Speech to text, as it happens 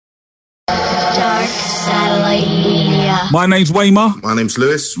Dark Satellite Media. My name's Waymer. My name's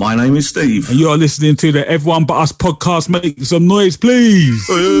Lewis. My name is Steve. And you're listening to the Everyone But Us podcast. Make some noise, please.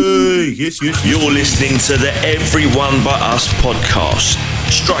 Hey, yes. You're listening to the Everyone But Us podcast,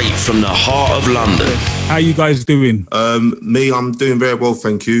 straight from the heart of London. How you guys doing? I'm doing very well,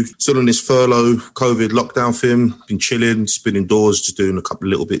 thank you. Still on this furlough, COVID lockdown thing. Been chilling, just been indoors, just doing a couple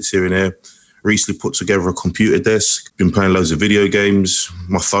of little bits here and there. Recently put together a computer desk. Been playing loads of video games.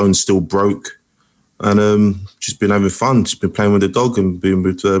 My phone's still broke. And just been having fun. Just been playing with the dog and being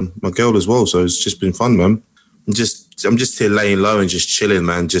with my girl as well. So it's just been fun, man. I'm just here laying low and just chilling,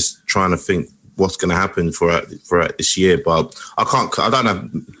 man. Just trying to think what's going to happen for this year. But I don't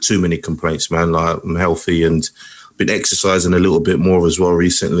have too many complaints, man. Like, I'm healthy and been exercising a little bit more as well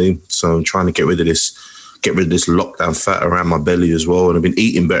recently. So I'm trying to get rid of this lockdown fat around my belly as well. And I've been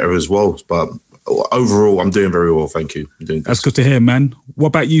eating better as well. But overall, I'm doing very well, thank you. That's good to hear, man. What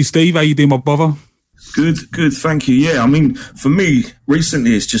about you, Steve? How you doing, my brother? Good, thank you. Yeah, I mean, for me,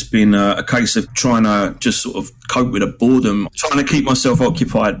 recently it's just been a case of trying to just sort of cope with the boredom, trying to keep myself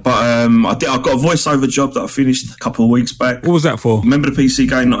occupied. But I got a voiceover job that I finished a couple of weeks back. What was that for? Remember the PC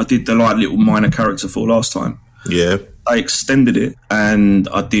game that I did the little minor character for last time? Yeah. I extended it, and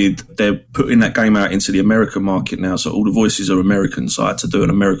they're putting that game out into the American market now, so all the voices are American, so I had to do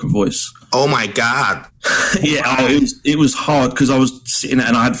an American voice. Oh my God. Yeah, it was hard because I was sitting there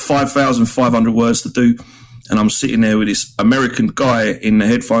and I had 5,500 words to do, and I'm sitting there with this American guy in the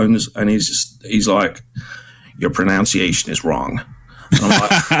headphones, and he's like, your pronunciation is wrong. And I'm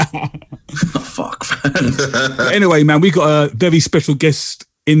like, oh, fuck, man. Anyway, man, we got a very special guest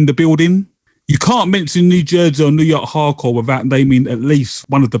in the building. You can't mention New Jersey or New York hardcore without naming at least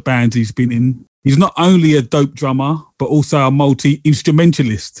one of the bands he's been in. He's not only a dope drummer, but also a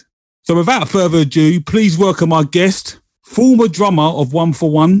multi-instrumentalist. So without further ado, please welcome our guest, former drummer of One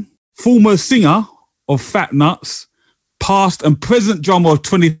for One, former singer of Fat Nuts, past and present drummer of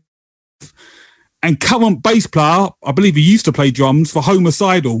 20, and current bass player, I believe he used to play drums, for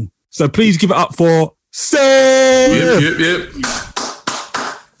Homicidal. So please give it up for Seth! Yep.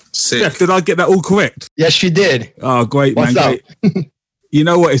 Sick. Seth, did I get that all correct? Yes, you did. Oh, great, What's man. Great. You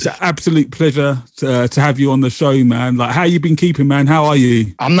know what? It's an absolute pleasure to have you on the show, man. Like, how you been keeping, man? How are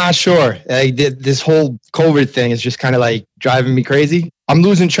you? I'm not sure. This whole COVID thing is just kind of like driving me crazy. I'm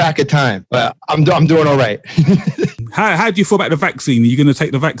losing track of time, but I'm doing all right. How do you feel about the vaccine? Are you going to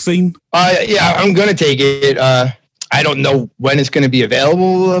take the vaccine? Yeah, I'm going to take it. I don't know when it's going to be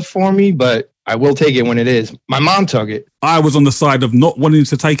available for me, but I will take it when it is. My mom took it. I was on the side of not wanting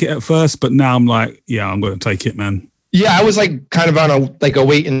to take it at first, but now I'm like, yeah, I'm going to take it, man. Yeah, I was like kind of on a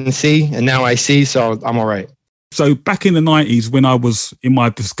wait and see, and now I see, so I'm all right. So back in the 90s, when I was in my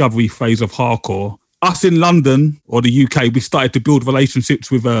discovery phase of hardcore, us in London or the UK, we started to build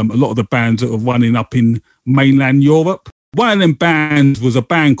relationships with a lot of the bands that were running up in mainland Europe. One of them bands was a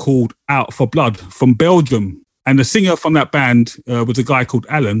band called Out for Blood from Belgium. And the singer from that band was a guy called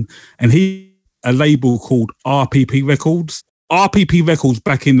Alan, and he a label called RPP Records. RPP Records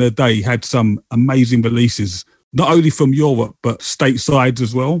back in the day had some amazing releases, not only from Europe, but stateside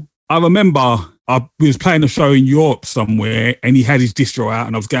as well. I remember we was playing a show in Europe somewhere, and he had his distro out,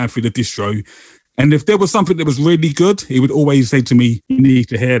 and I was going through the distro. And if there was something that was really good, he would always say to me, you need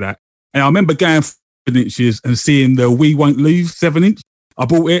to hear that. And I remember going 7 inches and seeing the We Won't Lose 7-inch. I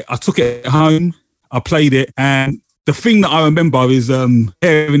bought it, I took it home, I played it, and the thing that I remember is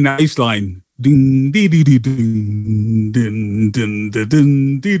hearing that bass line. Ding, dee, dee, dee, ding, ding, ding, ding,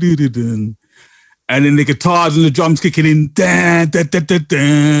 ding, dee, dee, dee, ding. And then the guitars and the drums kicking in. Da, da, da, da,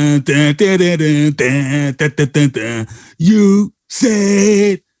 da, da, da, da, da, da, da, da, da. You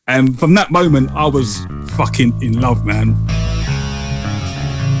said. And from that moment, I was fucking in love, man.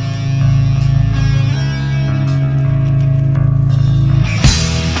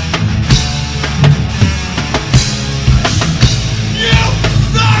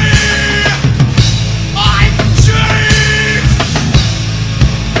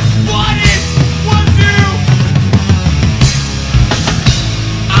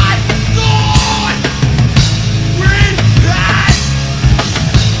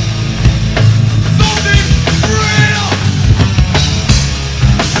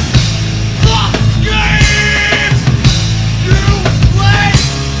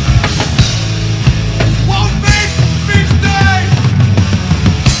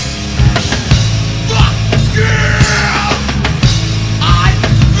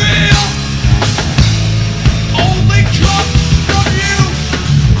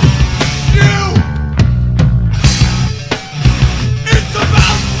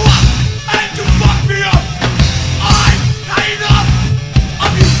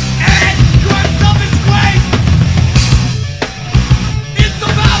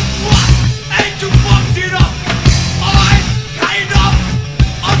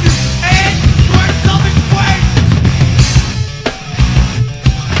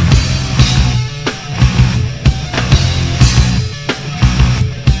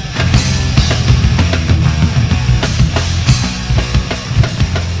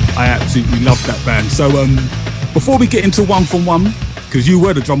 absolutely loved that band. So before we get into One From One, because you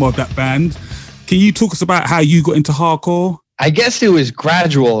were the drummer of that band, can you talk us about how you got into hardcore? I guess it was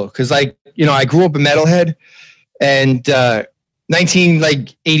gradual because, like, you know, I grew up a metalhead, and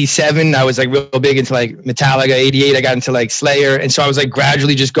 1987, I was like real big into like Metallica. 88, I got into like Slayer, and so I was like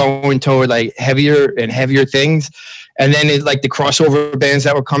gradually just going toward like heavier and heavier things. And then it, like the crossover bands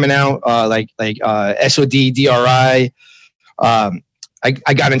that were coming out, like SOD, DRI.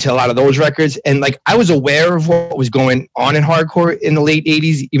 I got into a lot of those records, and like I was aware of what was going on in hardcore in the late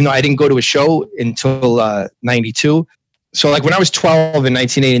 80s, even though I didn't go to a show until 92. So like when I was 12 in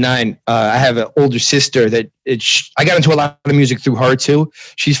 1989, I have an older sister that I got into a lot of music through her too.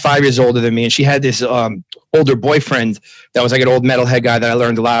 She's 5 years older than me, and she had this older boyfriend that was like an old metalhead guy that I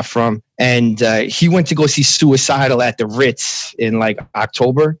learned a lot from. And he went to go see Suicidal at the Ritz in like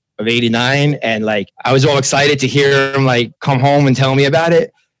October of 89. And like, I was all excited to hear him like come home and tell me about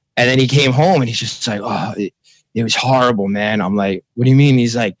it. And then he came home and he's just like, oh, it was horrible, man. I'm like, what do you mean?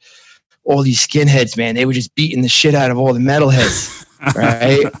 He's like, all these skinheads, man, they were just beating the shit out of all the metalheads.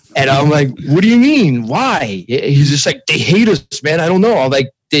 Right. And I'm like, what do you mean? Why? He's just like, they hate us, man. I don't know. I'm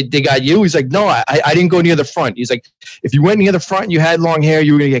like, they got you? He's like, no, I didn't go near the front. He's like, if you went near the front and you had long hair,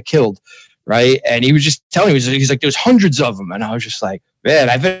 you were going to get killed. Right. And he was just telling me, he's like, there's hundreds of them. And I was just like, man,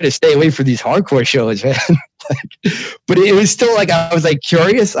 I better stay away from these hardcore shows, man. But it was still like, I was like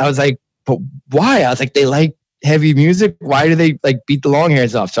curious. I was like, but why? I was like, they like heavy music. Why do they like beat the long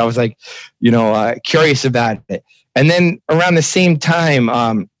hairs off? So I was like, you know, curious about it. And then around the same time,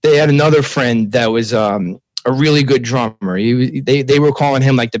 they had another friend that was a really good drummer. They were calling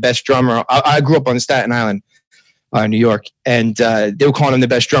him like the best drummer. I grew up on Staten Island, New York, and they were calling him the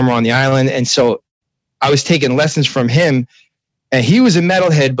best drummer on the island. And so I was taking lessons from him, and he was a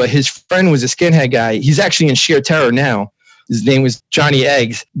metalhead, but his friend was a skinhead guy. He's actually in Sheer Terror now. His name was Johnny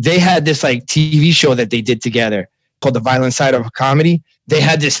Eggs. They had this like TV show that they did together called The Violent Side of Comedy. They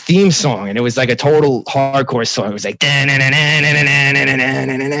had this theme song, and it was like a total hardcore song. It was like with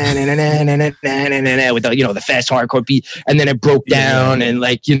the, you know, the fast hardcore beat, and then it broke down, and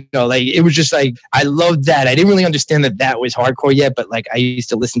like, you know, like it was just like, I loved that. I didn't really understand that was hardcore yet, but like I used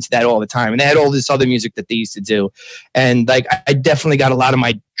to listen to that all the time, and they had all this other music that they used to do, and like I definitely got a lot of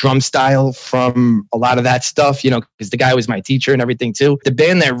my drum style from a lot of that stuff, you know, because the guy was my teacher and everything too. The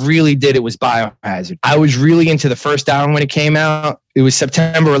band that really did it was Biohazard. I was really into the first album when it came out. It was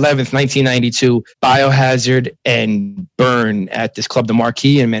September 11th, 1992, Biohazard and Burn at this club, the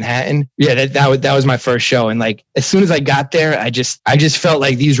Marquee in Manhattan. Yeah, that was my first show. And like, as soon as I got there, I just felt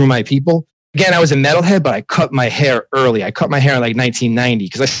like these were my people. Again, I was a metalhead, but I cut my hair early. I cut my hair in like 1990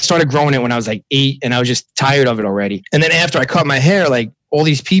 because I started growing it when I was like 8, and I was just tired of it already. And then after I cut my hair, like all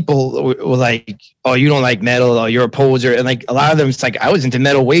these people were like, oh, you don't like metal, oh, you're a poser. And like a lot of them, it's like, I was into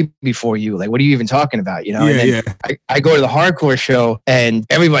metal way before you. Like, what are you even talking about? You know? Yeah, and then I go to the hardcore show, and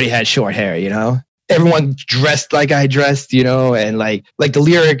everybody had short hair, you know? Everyone dressed like I dressed, you know? And like the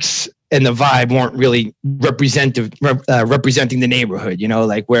lyrics and the vibe weren't really representing the neighborhood, you know,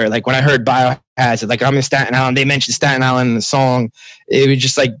 like where, like when I heard Biohazard, like I'm in Staten Island, they mentioned Staten Island in the song. It was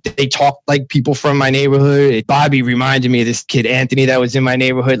just like, they talked like people from my neighborhood. Bobby reminded me of this kid, Anthony, that was in my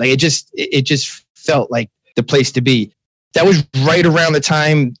neighborhood. Like it just felt like the place to be. That was right around the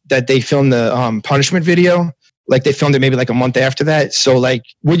time that they filmed the Punishment video. Like they filmed it maybe like a month after that. So like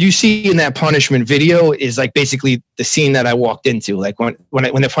what you see in that Punishment video is like basically the scene that I walked into. Like when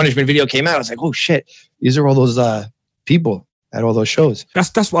the Punishment video came out, I was like, oh shit, these are all those people at all those shows.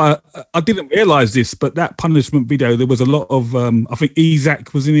 That's why I didn't realize this, but that Punishment video, there was a lot of I think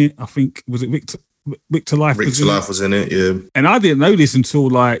Isaac was in it. I think, was it Victor Life? Victor Life was in it, yeah. And I didn't know this until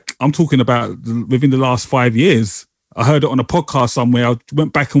like, I'm talking about within the last 5 years. I heard it on a podcast somewhere. I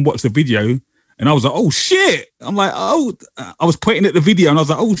went back and watched the video, and I was like, oh shit. I'm like, oh, I was pointing at the video, and I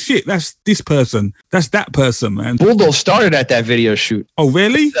was like, oh shit, that's this person. That's that person, man. Bulldog started at that video shoot. Oh,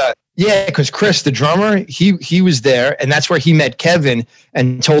 really? Yeah, because Chris, the drummer, he was there, and that's where he met Kevin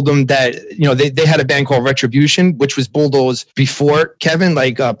and told them that, you know, they had a band called Retribution, which was Bulldog's before Kevin.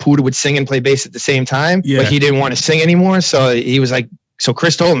 Like Puda would sing and play bass at the same time, but he didn't want to sing anymore. So he was like, so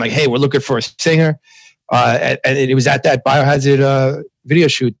Chris told him like, hey, we're looking for a singer. And it was at that Biohazard video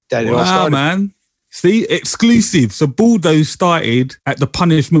shoot that it all started. Wow, man. See, exclusive. So Bulldog started at the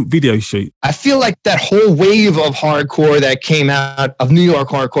Punishment video shoot. I feel like that whole wave of hardcore that came out, of New York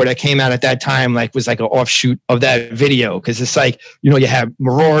hardcore that came out at that time, like was like an offshoot of that video. Cause it's like, you know, you had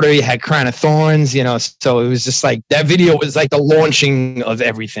Marauder, you had Crown of Thorns, you know, so it was just like, that video was like the launching of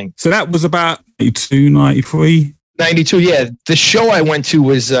everything. So that was about 92, 93? 92, yeah. The show I went to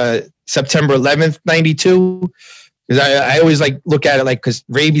was September 11th, 92. Because I always like look at it like, because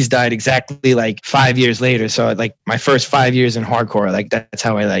Rabies died exactly like 5 years later. So like my first 5 years in hardcore, like that's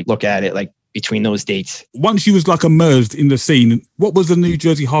how I like look at it, like between those dates. Once you was like immersed in the scene, what was the New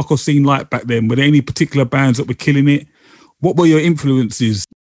Jersey hardcore scene like back then? Were there any particular bands that were killing it? What were your influences?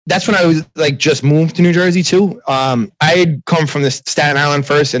 That's when I was like just moved to New Jersey too. I had come from the Staten Island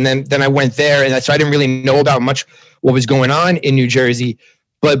first, and then I went there, and so I didn't really know about much what was going on in New Jersey.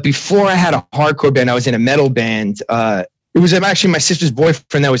 But before I had a hardcore band, I was in a metal band. It was actually my sister's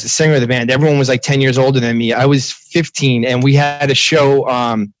boyfriend that was the singer of the band. Everyone was like 10 years older than me. I was 15, and we had a show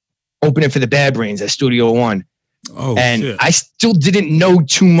opening for the Bad Brains at Studio One. Oh, and shit. I still didn't know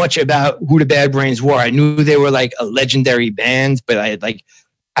too much about who the Bad Brains were. I knew they were like a legendary band, but I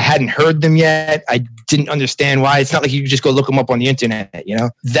hadn't heard them yet. I didn't understand why. It's not like you could just go look them up on the internet, you know?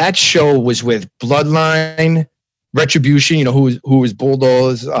 That show was with Bloodline, Retribution, you know, who was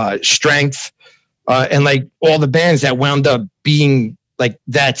Bulldoze, Strength, and like all the bands that wound up being like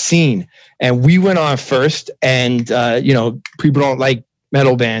that scene. And we went on first, and you know, people don't like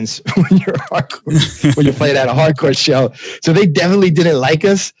metal bands when you're hardcore, when you play at a hardcore show. So they definitely didn't like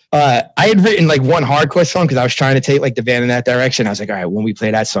us. I had written like one hardcore song because I was trying to take like the band in that direction. I was like, all right, when we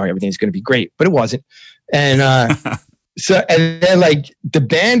play that song, everything's going to be great, but it wasn't. And so, and then like the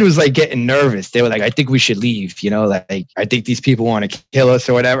band was like getting nervous. They were like, I think we should leave, you know, like I think these people want to kill us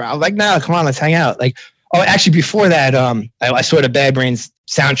or whatever. I was like, no, come on, let's hang out. Like, oh, actually before that, I saw the Bad Brains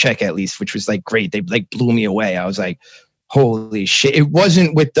sound check at least, which was like great. They like blew me away. I was like, holy shit. It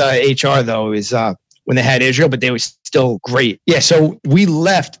wasn't with HR though. It was when they had Israel, but they were still great. Yeah, so we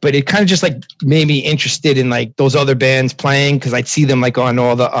left, but it kind of just like made me interested in like those other bands playing, because I'd see them like on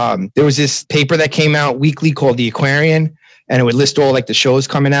all the there was this paper that came out weekly called The Aquarian, and it would list all like the shows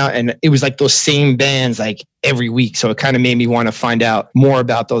coming out, and it was like those same bands like every week. So it kind of made me want to find out more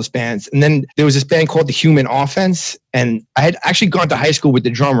about those bands. And then there was this band called The Human Offense, and I had actually gone to high school with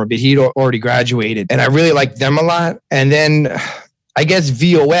the drummer, but he'd already graduated, and I really liked them a lot. And then I guess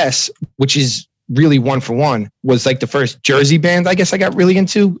VOS, which is really One for One, was like the first Jersey band I guess I got really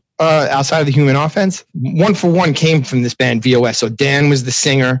into outside of The Human Offense. One for One came from this band VOS. So Dan was the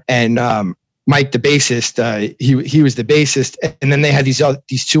singer, and Mike, the bassist, he was the bassist. And then they had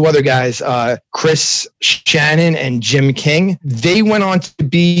these two other guys, Chris Shannon and Jim King. They went on to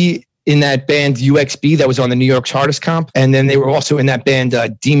be in that band UXB that was on the New York's Hardest Comp. And then they were also in that band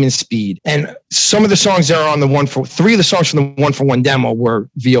Demon Speed. And some of the songs that are on three of the songs from the One for One demo were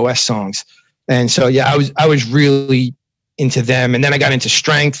VOS songs. And so, yeah, I was really into them. And then I got into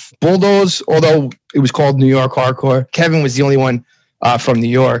Strength. Bulldoze, although it was called New York Hardcore, Kevin was the only one from New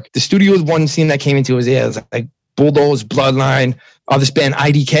York. The Studio One scene that came into was like Bulldoze, Bloodline, this band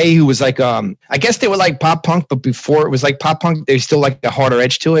IDK, who was like, I guess they were like pop punk, but before it was like pop punk, they still like a harder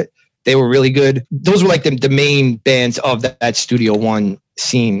edge to it. They were really good. Those were like the main bands of that Studio One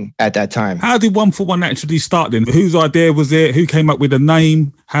scene at that time. How did One for One actually start then? Whose idea was it? Who came up with the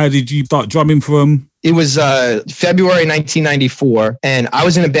name? How did you start drumming for them? It was February 1994, and I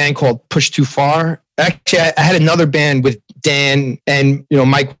was in a band called Push Too Far. Actually, I had another band with Dan and, you know,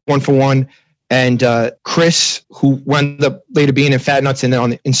 Mike, One for One, and Chris, who wound up later being in Fat Nuts and then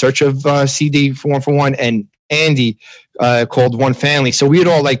on In Search of CD for One for One, and Andy called One Family. So we had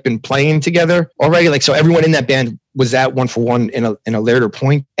all like been playing together already. Like, so everyone in that band was at One for One in a later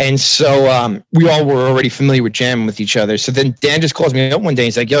point. And so we all were already familiar with jamming with each other. So then Dan just calls me up one day.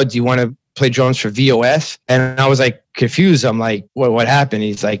 He's like, yo, do you want to play drums for VOS? And I was like confused. I'm like, what happened?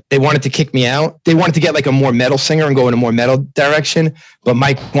 He's like, they wanted to kick me out. They wanted to get like a more metal singer and go in a more metal direction. But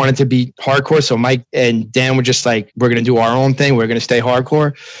Mike wanted to be hardcore. So Mike and Dan were just like, we're going to do our own thing. We're going to stay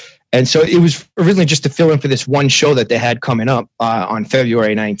hardcore. And so it was originally just to fill in for this one show that they had coming up on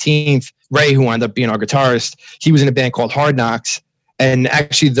February 19th. Ray, who wound up being our guitarist, he was in a band called Hard Knocks. And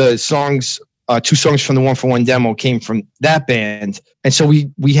actually the songs, two songs from the One for One demo came from that band. And so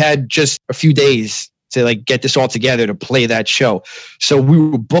we had just a few days to like get this all together to play that show. So we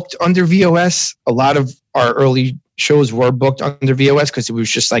were booked under VOS. A lot of our early shows were booked under VOS because it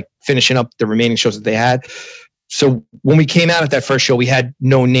was just like finishing up the remaining shows that they had. So when we came out at that first show, we had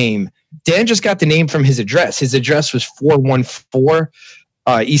no name. Dan just got the name from his address. His address was 414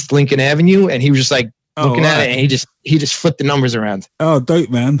 East Lincoln Avenue. And he was just like looking at it, and he just flipped the numbers around. Oh, dope,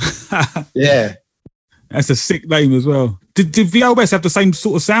 man. Yeah. That's a sick name as well. Did VOS have the same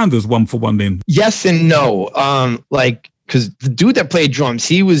sort of sound as One for One then? Yes and no. Like, because the dude that played drums,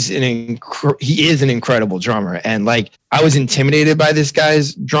 he is an incredible drummer. And like, I was intimidated by this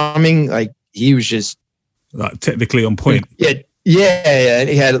guy's drumming. Like, he was just like technically on point. Yeah.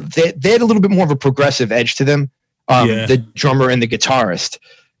 They had a little bit more of a progressive edge to them. The drummer and the guitarist.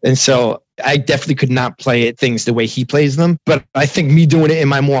 And so I definitely could not play things the way he plays them. But I think me doing it in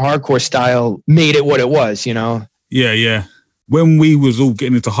my more hardcore style made it what it was, you know? Yeah, yeah. When we was all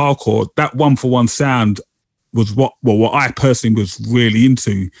getting into hardcore, that 1-for-1 sound was what I personally was really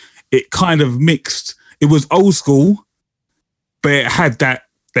into. It kind of mixed. It was old school, but it had the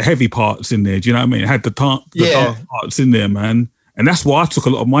heavy parts in there. Do you know what I mean? It had the dark parts in there, man. And that's what I took a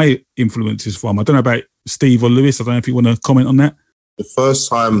lot of my influences from. I don't know about Steve or Lewis. I don't know if you want to comment on that. The first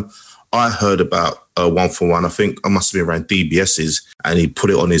time I heard about 1-for-1, I think I must have been around DBS's, and he put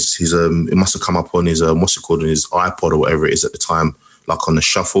it on his it must have come up on his, what's it called, on his iPod or whatever it is at the time, like on the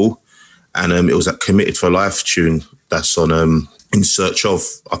shuffle. And it was that Committed for Life tune that's on In Search Of.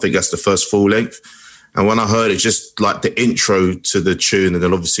 I think that's the first full length. And when I heard it, just like the intro to the tune and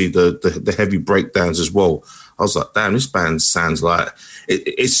then obviously the heavy breakdowns as well, I was like, damn, this band sounds like,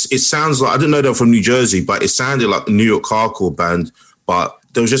 it sounds like, I didn't know they were from New Jersey, but it sounded like a New York hardcore band. But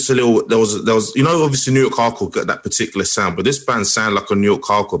there was just a little, there was, you know, obviously New York hardcore got that particular sound, but this band sounded like a New York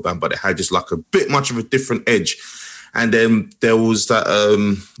hardcore band, but it had just like a bit much of a different edge. And then there was that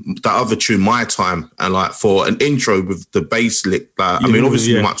other tune, My Time, and like for an intro with the bass lick. Like, I mean,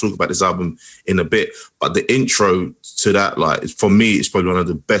 obviously we might talk about this album in a bit, but the intro to that, like for me, it's probably one of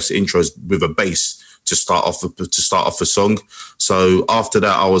the best intros with a bass to start off a song. So after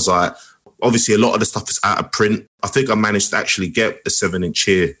that, I was like, obviously a lot of the stuff is out of print. I think I managed to actually get a 7-inch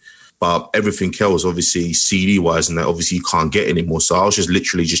here, but everything else, obviously CD wise, and that obviously you can't get anymore. So I was just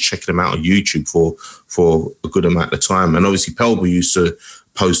literally just checking them out on YouTube for a good amount of time. And obviously Pelby used to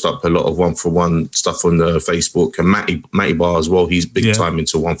post up a lot of 1-for-1 stuff on the Facebook, and Matty Bar as well. He's big time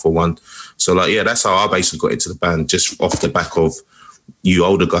into 1-for-1. So like, yeah, that's how I basically got into the band, just off the back of you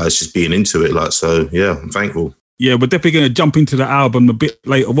older guys just being into it. Like, so yeah, I'm thankful. Yeah, we're definitely going to jump into the album a bit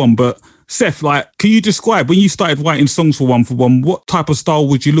later on. But Seth, like, can you describe when you started writing songs for 1-for-1, what type of style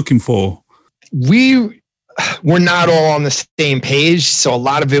was you looking for? We were not all on the same page, so a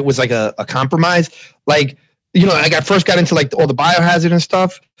lot of it was like a compromise. Like, you know, I first got into like all the Biohazard and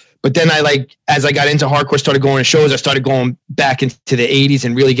stuff, but then as I got into hardcore, started going to shows, I started going back into the 80s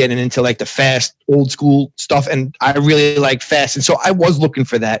and really getting into like the fast, old school stuff. And I really like fast. And so I was looking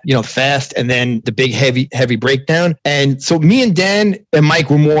for that, you know, fast and then the big, heavy breakdown. And so me and Dan and Mike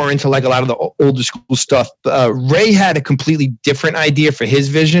were more into like a lot of the older school stuff. Ray had a completely different idea for his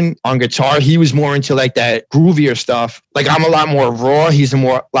vision on guitar. He was more into like that groovier stuff. Like I'm a lot more raw. He's a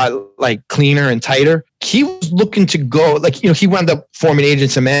more like cleaner and tighter. He was looking to go, like, you know, he wound up forming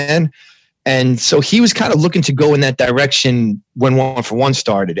Agents of Man. And so he was kind of looking to go in that direction when 1-for-1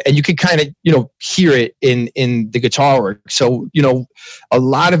 started. And you could kind of, you know, hear it in the guitar work. So, you know, a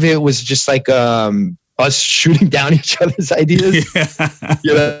lot of it was just like us shooting down each other's ideas,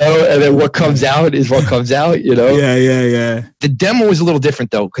 you know, and then what comes out is what comes out, you know? Yeah. The demo was a little different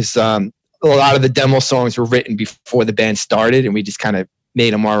though, because a lot of the demo songs were written before the band started and we just kind of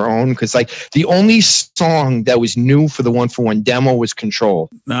made them our own, because like the only song that was new for the 1-for-1 demo was Control.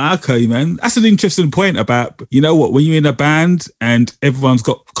 Okay, man, that's an interesting point about, you know what, when you're in a band and everyone's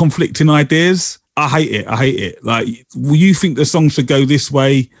got conflicting ideas, I hate it. Like, you think the song should go this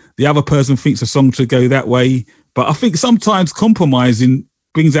way, the other person thinks the song should go that way, but I think sometimes compromising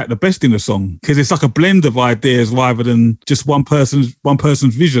brings out the best in a song, because it's like a blend of ideas rather than just one person's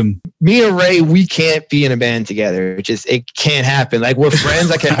vision. Me and Ray, we can't be in a band together. It can't happen. Like, we're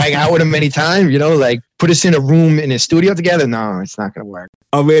friends. I can hang out with him anytime, you know, like put us in a room in a studio together. No, it's not going to work.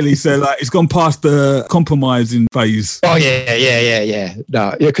 Oh, really? So like it's gone past the compromising phase. Oh yeah.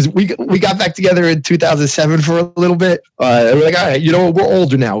 No, yeah, because we got back together in 2007 for a little bit. We're like, all right, you know, we're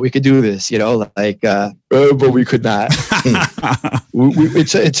older now. We could do this, you know, like, but we could not.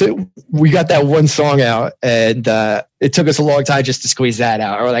 We got that one song out, and it took us a long time just to squeeze that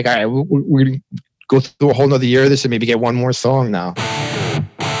out. We're like, all right, we're gonna go through a whole nother year of this and maybe get one more song now.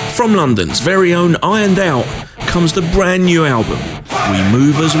 From London's very own Ironed Out comes the brand new album, We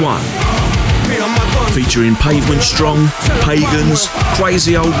Move As One. Featuring Pavement Strong, Pagans,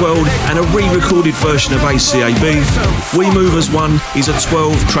 Crazy Old World and a re-recorded version of ACAB, We Move As One is a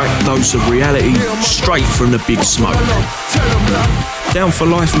 12-track dose of reality straight from the Big Smoke. Down for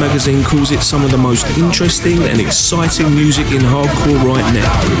Life magazine calls it some of the most interesting and exciting music in hardcore right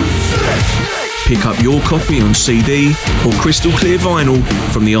now. Pick up your copy on CD or crystal clear vinyl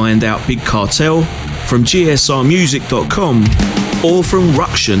from the Ironed Out Big Cartel, from gsrmusic.com or from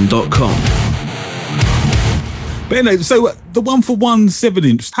ruction.com. But anyway, so the 1-for-1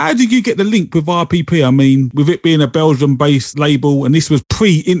 7-inch, how did you get the link with RPP? I mean, with it being a Belgium-based label, and this was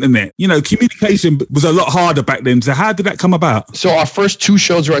pre-internet, you know, communication was a lot harder back then. So how did that come about? So our first two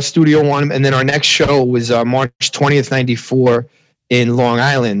shows were at Studio One, and then our next show was March 20th, 94 in Long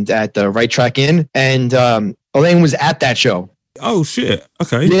Island at the Right Track Inn, and Elaine was at that show. Oh shit!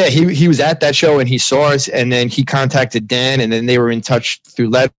 Okay. Yeah, he was at that show and he saw us, and then he contacted Dan, and then they were in touch through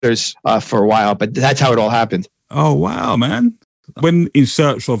letters for a while. But that's how it all happened. Oh wow, man! When In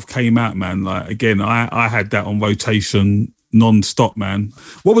Search Of came out, man, like again, I had that on rotation non-stop, man.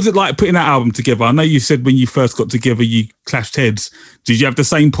 What was it like putting that album together? I know you said when you first got together you clashed heads. Did you have the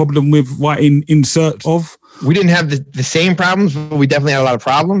same problem with writing In Search Of? We didn't have the same problems, but we definitely had a lot of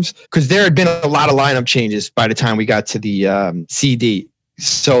problems because there had been a lot of lineup changes by the time we got to the CD.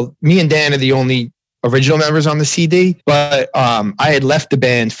 So me and Dan are the only original members on the CD, but I had left the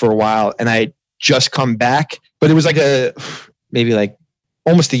band for a while and I had just come back, but it was like maybe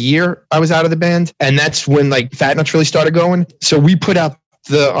almost a year I was out of the band. And that's when like Fat Nuts really started going. So we put out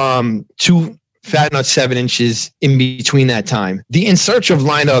the 2 Fat Nuts 7 inches in between that time. The In Search Of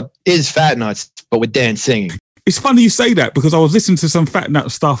lineup is Fat Nuts, but with Dan singing. It's funny you say that because I was listening to some Fat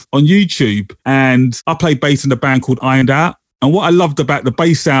Nuts stuff on YouTube and I played bass in a band called Ironed Out. And what I loved about the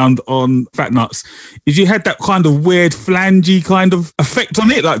bass sound on Fat Nuts is you had that kind of weird flangey kind of effect on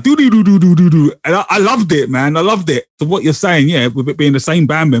it, like do-do-do-do-do-do-do. And I loved it, man. I loved it. So what you're saying, yeah, with it being the same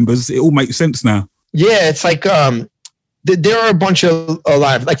band members, it all makes sense now. Yeah, it's like there are a bunch of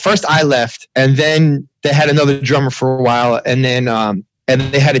live. Like first I left and then they had another drummer for a while and then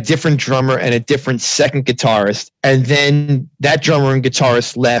they had a different drummer and a different second guitarist. And then that drummer and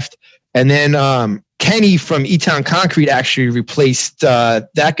guitarist left. And then Kenny from E-Town Concrete actually replaced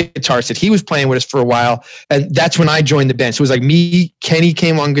that guitarist that he was playing with us for a while. And that's when I joined the band. So it was like me, Kenny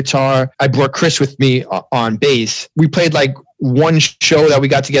came on guitar. I brought Chris with me on bass. We played like one show that we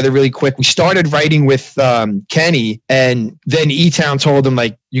got together really quick. We started writing with Kenny, and then E-Town told him,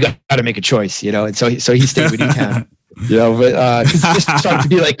 like, you got to make a choice, you know? And so he stayed with E-Town. You know, but it just started to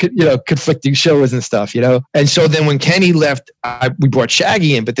be like, you know, conflicting shows and stuff, you know? And so then when Kenny left, we brought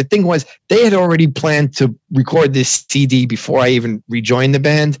Shaggy in. But the thing was, they had already planned to record this CD before I even rejoined the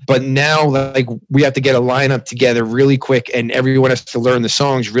band. But now, like, we have to get a lineup together really quick, and everyone has to learn the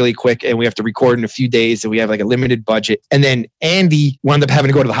songs really quick, and we have to record in a few days, and we have like a limited budget. And then Andy wound up having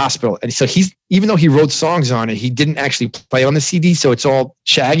to go to the hospital. And so even though he wrote songs on it, he didn't actually play on the CD. So it's all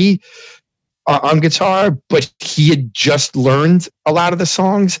Shaggy on guitar, but he had just learned a lot of the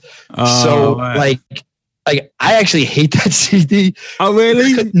songs. So like I actually hate that CD. Oh,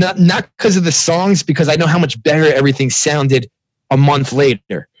 really? Not because of the songs, because I know how much better everything sounded a month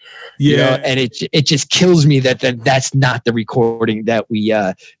later. Yeah. You know? And it just kills me that's not the recording that we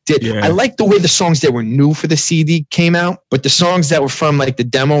did. Yeah. I like the way the songs that were new for the CD came out, but the songs that were from like the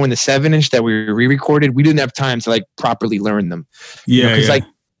demo and the 7-inch that we re-recorded, we didn't have time to like properly learn them. Yeah. Because like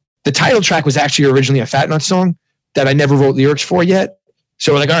the title track was actually originally a Fat Nuts song that I never wrote lyrics for yet.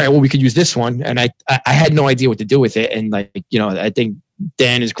 So we're like, all right, well, we could use this one. And I had no idea what to do with it. And like, you know, I think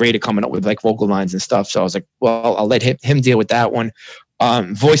Dan is great at coming up with like vocal lines and stuff. So I was like, well, I'll let him deal with that one.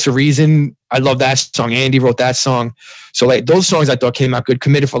 Voice of Reason, I love that song. Andy wrote that song. So like those songs I thought came out good.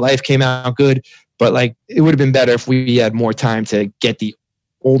 Committed for Life came out good. But like it would have been better if we had more time to get the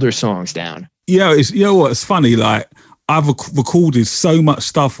older songs down. Yeah, you know what? It's funny, like, I've recorded so much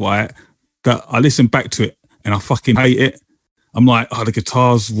stuff, right, that I listen back to it and I fucking hate it. I'm like, oh, the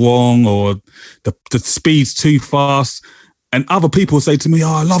guitar's wrong or the speed's too fast. And other people say to me,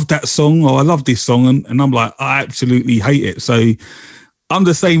 oh, I love that song or I love this song. And I'm like, I absolutely hate it. So I'm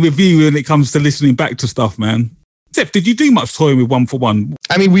the same with you when it comes to listening back to stuff, man. Steph, did you do much touring with One for One?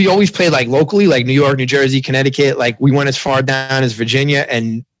 I mean, we always played like locally, like New York, New Jersey, Connecticut. Like we went as far down as Virginia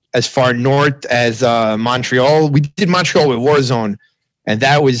and as far north as Montreal. We did Montreal with Warzone, and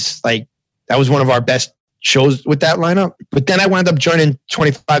that was one of our best shows with that lineup. But then I wound up joining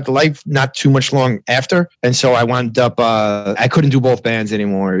 25 to Life not too much long after, and so I wound up I couldn't do both bands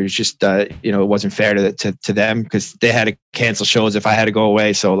anymore. It was just you know, it wasn't fair to them because they had to cancel shows if I had to go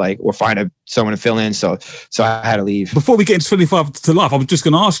away. So like, or find someone to fill in. So I had to leave. Before we get into 25 to Life, I was just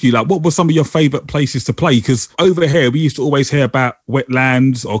going to ask you, like, what were some of your favourite places to play? Because over here, we used to always hear about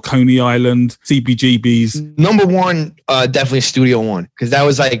Wetlands or Coney Island, CBGB's. Number one, definitely Studio One, because that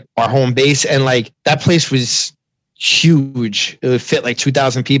was like our home base, and like that place was huge. It would fit like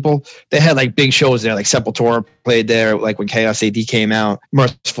 2,000 people. They had like big shows there, like Sepultura played there, like when Chaos AD came out.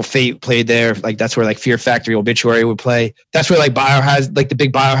 Merciful Fate played there. Like that's where like Fear Factory, Obituary would play. That's where like Biohazard, like the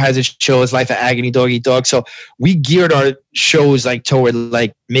big Biohazard shows, Life of Agony, Dog Eat Dog. So we geared our shows like toward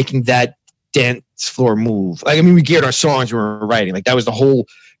like making that dance floor move. Like, I mean, we geared our songs we were writing. Like that was the whole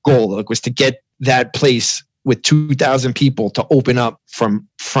goal, like, was to get that place with 2,000 people to open up from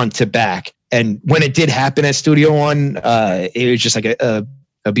front to back. And when it did happen at Studio One, it was just like a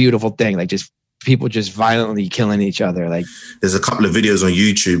beautiful thing. Like just people just violently killing each other. Like, there's a couple of videos on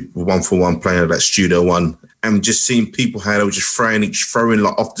YouTube, 141 playing that Studio One, and just seeing people how they were just throwing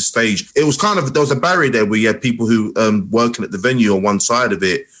like off the stage. It was kind of, there was a barrier there where you had people who working at the venue on one side of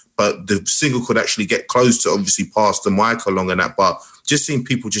it, but the singer could actually get close to obviously pass the mic along and that. But just seeing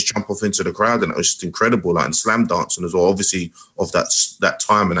people just jump off into the crowd, and it was just incredible. Like, and slam dancing as well, obviously of that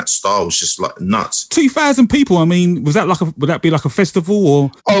time and that style was just like nuts. 2,000 people. I mean, would that be like a festival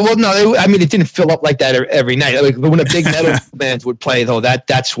or? Oh well, no. I mean, it didn't fill up like that every night. Like, when a big metal band would play, though,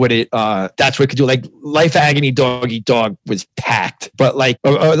 that's what it could do. Like, Life Agony, Dog Eat Dog was packed, but like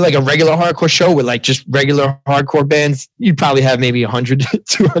a regular hardcore show with like just regular hardcore bands, you'd probably have maybe 100,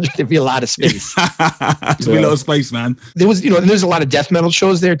 200. There'd be a lot of space. There'd be a lot of space, man. There's a lot of death metal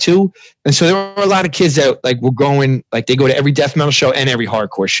shows there too, and so there were a lot of kids that like were going, like they go to every death metal show and every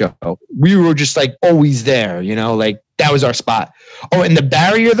hardcore show. We were just like always there, like that was our spot. Oh, and the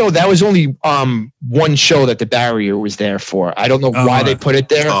Barrier, though, that was only one show that the Barrier was there for. I don't know why they put it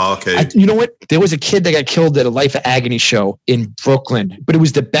there. Oh, okay. You know what? There was a kid that got killed at a Life of Agony show in Brooklyn, but it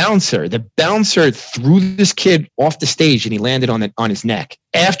was the bouncer. The bouncer threw this kid off the stage and he landed on his neck.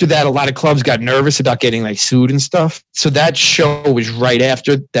 After that, a lot of clubs got nervous about getting like sued and stuff. So that show was right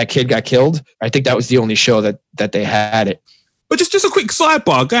after that kid got killed. I think that was the only show that they had it. But just a quick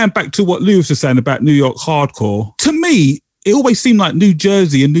sidebar, going back to what Lewis was saying about New York hardcore. To me, it always seemed like New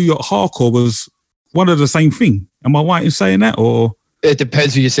Jersey and New York hardcore was one of the same thing. Am I right in saying that, or? It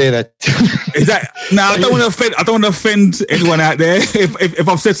depends who you say that to. Is that? No, I don't want to offend anyone out there if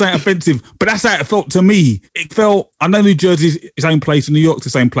I've said something offensive. But that's how it felt to me. It felt, I know New Jersey's its own place and New York's the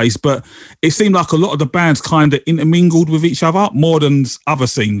same place, but it seemed like a lot of the bands kind of intermingled with each other more than other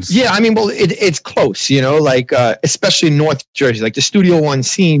scenes. Yeah, I mean, well, it's close, like especially in North Jersey, like the Studio One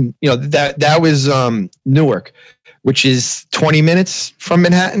scene. That was Newark, which is 20 minutes from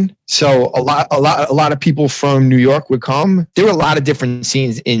Manhattan. So a lot of people from New York would come. There were a lot of different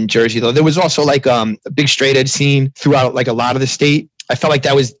scenes in Jersey, though. There was also like a big straight edge scene throughout like a lot of the state. I felt like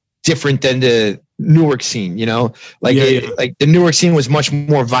that was different than the Newark scene, like like the Newark scene was much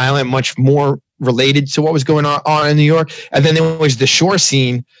more violent, much more related to what was going on in New York. And then there was the Shore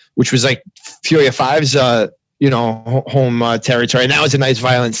scene, which was like Furia 5's home territory. And that was a nice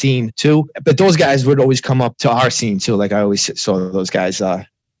violent scene too. But those guys would always come up to our scene too. Like I always saw those guys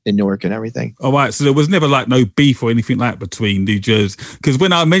in Newark and everything. All right. So there was never like no beef or anything like between New Jersey. Because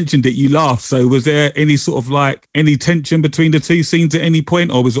when I mentioned it, you laughed. So was there any sort of like any tension between the two scenes at any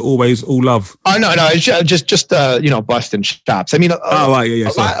point, or was it always all love? Oh, no. It's just busting chops. I mean,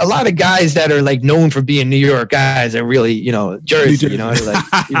 a lot of guys that are like known for being New York guys are really, Jersey,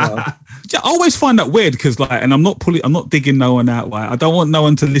 Yeah, I always find that weird because, like, and I'm not digging no one out. Like, I don't want no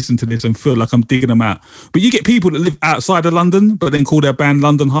one to listen to this and feel like I'm digging them out. But you get people that live outside of London, but then call their band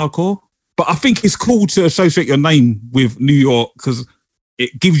London Hardcore. But I think it's cool to associate your name with New York because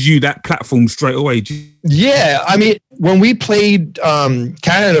it gives you that platform straight away. Yeah, I mean, when we played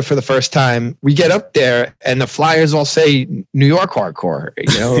Canada for the first time, we get up there and the flyers all say New York Hardcore.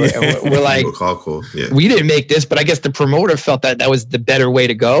 We're like, New York Hardcore. Yeah. We didn't make this, but I guess the promoter felt that was the better way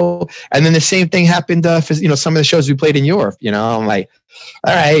to go. And then the same thing happened for some of the shows we played in Europe. I'm like,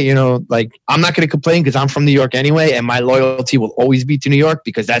 all right, like I'm not going to complain because I'm from New York anyway, and my loyalty will always be to New York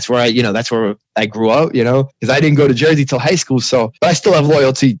because that's where I grew up. Because I didn't go to Jersey till high school, but I still have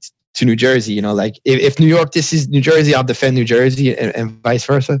loyalty to New Jersey. Like if New York, this is New Jersey, I'll defend New Jersey and vice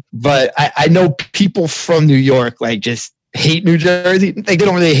versa. But I know people from New York like just hate New Jersey. Like, they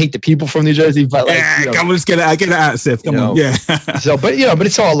don't really hate the people from New Jersey, but like, come on, let's get it out, Seth. Come on, yeah. But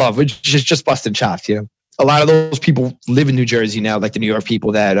it's all love. We're just busting chops, A lot of those people live in New Jersey now, like the New York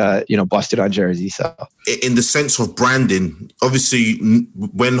people that, busted on Jersey. So, in the sense of branding, obviously,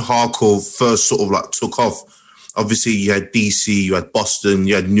 when hardcore first sort of like took off, obviously you had DC, you had Boston,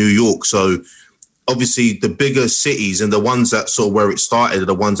 you had New York. So, obviously, the bigger cities and the ones that sort of where it started are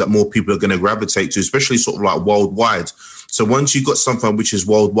the ones that more people are going to gravitate to, especially sort of like worldwide. So, once you got something which is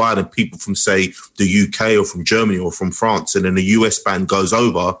worldwide and people from, say, the UK or from Germany or from France, and then the US band goes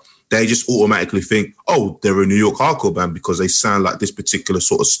over, they just automatically think, oh, they're a New York hardcore band because they sound like this particular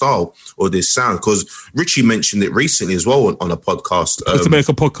sort of style or this sound. Because Richie mentioned it recently as well on a podcast. Let's make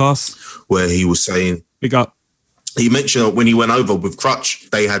a podcast. Where he was saying... Big up. He mentioned when he went over with Crutch,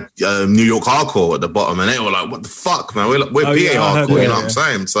 they had New York hardcore at the bottom and they were like, what the fuck, man? We're BA hardcore, you know what I'm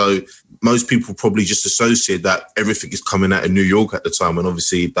saying? So most people probably just associate that everything is coming out of New York at the time. And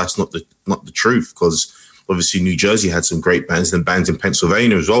obviously that's not the truth because... Obviously, New Jersey had some great bands, and bands in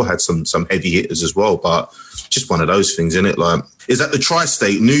Pennsylvania as well had some heavy hitters as well. But just one of those things, isn't it? Like, is that the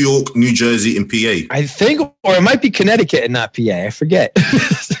tri-state, New York, New Jersey, and PA? I think, or it might be Connecticut and not PA. I forget.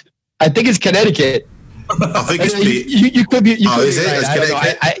 I think it's Connecticut. I think it's you could be. Oh, is it? Right. It's I don't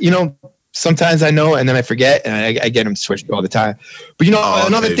know. Connecticut? Sometimes I know and then I forget, and I get them switched all the time. But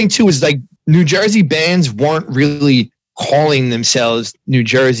another okay. thing too is like New Jersey bands weren't really calling themselves New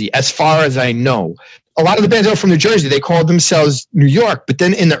Jersey, as far as I know. A lot of the bands that were from New Jersey, they called themselves New York. But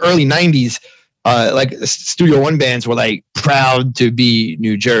then in the early 90s, like Studio One bands were like proud to be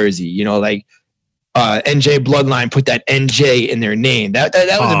New Jersey. Like NJ Bloodline put that NJ in their name. That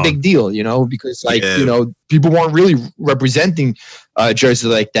was a big deal, because people weren't really representing Jersey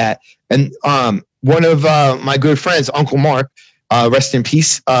like that. And one of my good friends, Uncle Mark, rest in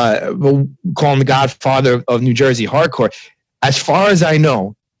peace, we'll call him the godfather of New Jersey hardcore. As far as I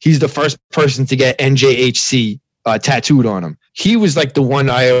know, he's the first person to get NJHC tattooed on him. He was like the one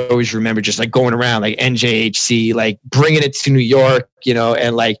I always remember just like going around like NJHC, like bringing it to New York,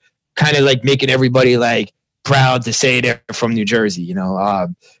 and like kind of like making everybody like proud to say they're from New Jersey,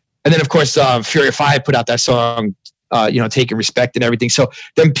 and then of course Fury of Fire put out that song, Taking Respect and everything. So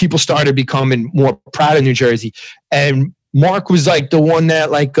then people started becoming more proud of New Jersey, and Mark was like the one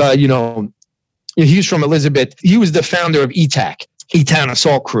that like he's from Elizabeth. He was the founder of ETAC, E-Town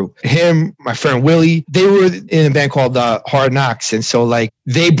Assault Crew. Him, my friend Willie, they were in a band called Hard Knocks, and so like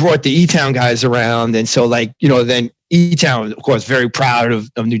they brought the E-Town guys around, and so like then E-Town, of course, very proud of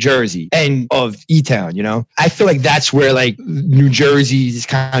New Jersey and of E-Town, I feel like that's where like New Jersey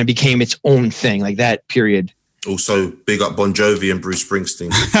kind of became its own thing, like that period. Also, big up Bon Jovi and Bruce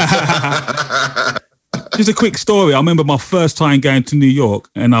Springsteen. Just a quick story. I remember my first time going to New York,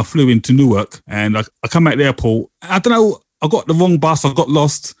 and I flew into Newark, and I come out the airport. I don't know, I got the wrong bus, I got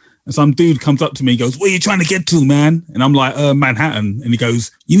lost, and some dude comes up to me and goes, "Where are you trying to get to, man?" And I'm like, Manhattan. And he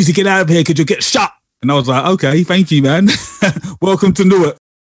goes, "You need to get out of here because you'll get shot." And I was like, "Okay, thank you, man." Welcome to Newark.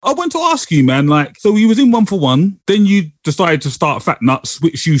 I want to ask you, man, like, so you was in 1 for 1, then you decided to start Fat Nuts,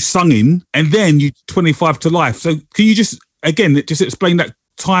 which you sung in, and then you 25 to Life. So can you just explain that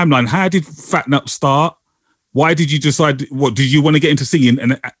timeline? How did Fat Nuts start? Why did you decide, what, did you want to get into singing?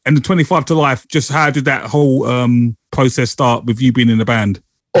 And the 25 to Life, just how did that whole process start with you being in the band?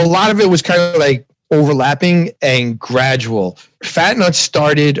 A lot of it was kind of like overlapping and gradual. Fat Nuts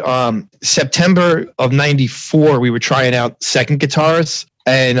started September of 94. We were trying out second guitars,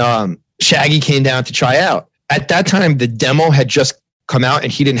 and Shaggy came down to try out. At that time, the demo had just come out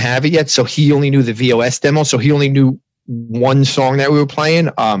and he didn't have it yet. So he only knew the VOS demo. So he only knew one song that we were playing,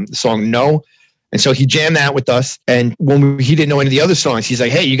 the song No. And so he jammed that with us. And when he didn't know any of the other songs, he's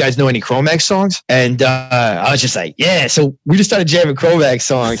like, "Hey, you guys know any Cro-Mags songs?" And I was just like, "Yeah." So we just started jamming Cro-Mags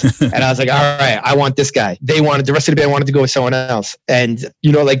songs. And I was like, "All right, I want this guy." The rest of the band wanted to go with someone else. And,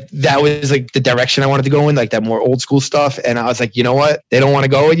 like that was like the direction I wanted to go in, like that more old school stuff. And I was like, you know what? They don't want to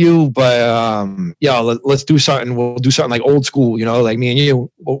go with you, but let's do something. We'll do something like old school, like me and you.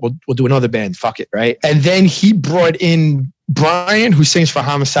 We'll do another band. Fuck it, right? And then he brought in Brian, who sings for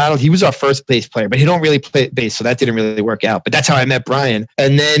Homicidal. He was our first bass player, but he don't really play bass, so that didn't really work out. But that's how I met Brian.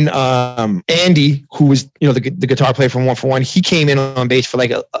 And then Andy, who was the guitar player from 1 for 1, he came in on bass for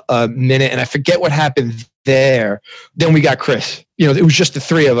like a minute, and I forget what happened there. Then we got Chris. It was just the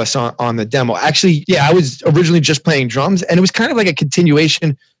three of us on the demo. Actually, yeah, I was originally just playing drums, and it was kind of like a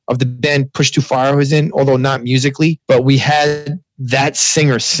continuation of the band Push Too Far I was in, although not musically, but we had that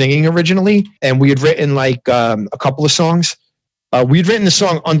singer singing originally, and we had written like a couple of songs. We'd written the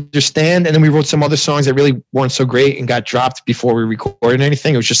song Understand, and then we wrote some other songs that really weren't so great and got dropped before we recorded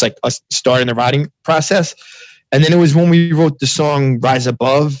anything. It was just like us starting the writing process. And then it was when we wrote the song Rise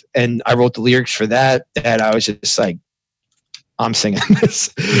Above, and I wrote the lyrics for that I was just like, I'm singing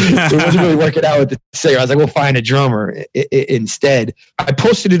this. It wasn't really working out with the singer. I was like, we'll find a drummer instead. I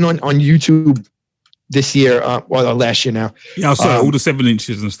posted it on YouTube this year, last year now. Yeah, I saw all the 7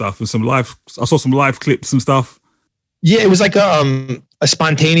 inches and stuff, and I saw some live clips and stuff. Yeah, it was like a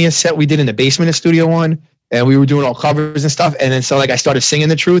spontaneous set we did in the basement of Studio One, and we were doing all covers and stuff. And then so like I started singing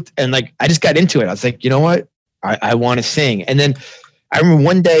The Truth, and like I just got into it. I was like, you know what? I want to sing. And then I remember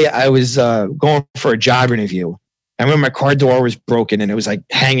one day I was going for a job interview. I remember my car door was broken, and it was like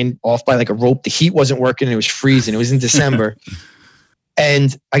hanging off by like a rope. The heat wasn't working, and it was freezing. It was in December.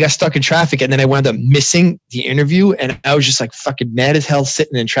 And I got stuck in traffic, and then I wound up missing the interview, and I was just like fucking mad as hell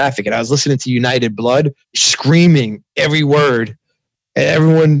sitting in traffic, and I was listening to United Blood, screaming every word, and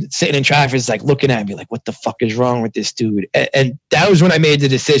everyone sitting in traffic is like looking at me like, what the fuck is wrong with this dude? And that was when I made the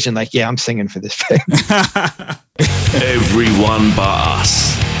decision, like, yeah, I'm singing for this thing. Everyone but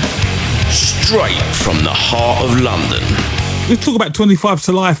us. Straight from the heart of London. Let's talk about 25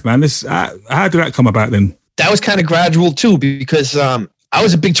 to Life, man. How did that come about then? That was kind of gradual too, because I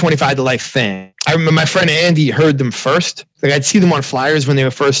was a big 25 to Life fan. I remember my friend Andy heard them first. Like I'd see them on flyers when they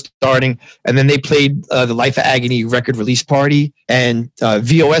were first starting, and then they played the Life of Agony record release party, and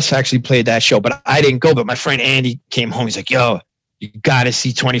VOS actually played that show, but I didn't go. But my friend Andy came home. He's like, "Yo, you got to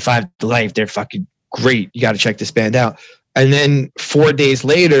see 25 to Life. They're fucking great. You got to check this band out." And then 4 days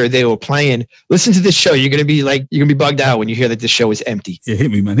later, they were playing. Listen to this show. You're gonna be bugged out when you hear that this show is empty. Yeah,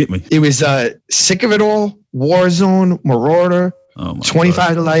 hit me, man, hit me. It was Sick of It All, Warzone, Marauder,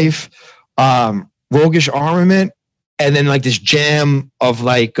 25 to Life, Roguish Armament, and then like this jam of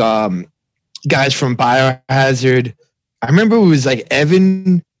like guys from Biohazard. I remember it was like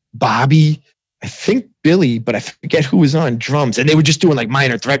Evan, Bobby, I think Billy, but I forget who was on drums. And they were just doing like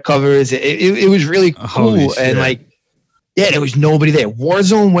Minor Threat covers. It was really cool. And like, yeah, there was nobody there.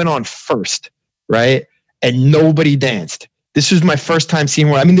 Warzone went on first, right? And nobody danced. This was my first time seeing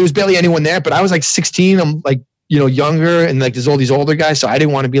one. I mean, there was barely anyone there, but I was like 16. I'm like, you know, younger, and like there's all these older guys. So I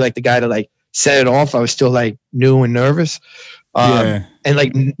didn't want to be like the guy to like set it off. I was still like new and nervous. And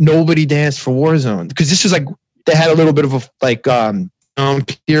like nobody danced for Warzone because this was like, they had a little bit of a like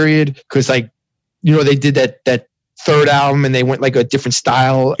period because like, you know, they did that third album and they went like a different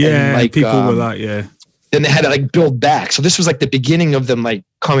style. Yeah, and like people were like, yeah. Then they had to like build back. So this was like the beginning of them like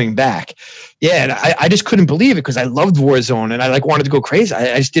coming back. Yeah, and I just couldn't believe it because I loved Warzone and I like wanted to go crazy.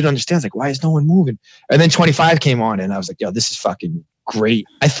 I just didn't understand. I was like, why is no one moving? And then 25 came on and I was like, yo, this is fucking great.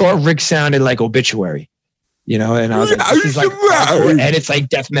 I thought Rick sounded like Obituary, you know, and I was like, this is like, and it's like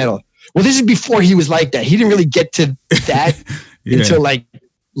death metal. Well, this is before he was like that. He didn't really get to that until like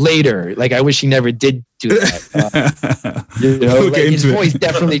later. Like I wish he never did do that. You know, like, his voice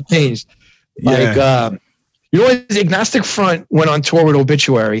definitely changed. Like, you know, his Agnostic Front went on tour with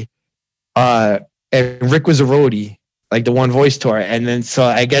Obituary, and Rick was a roadie, like the One Voice tour. And then, so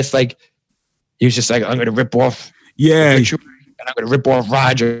I guess like, he was just like, I'm going to rip off Obituary, and I'm going to rip off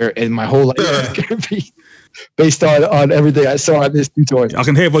Roger, and my whole life is going to be based on everything I saw on this two tours. I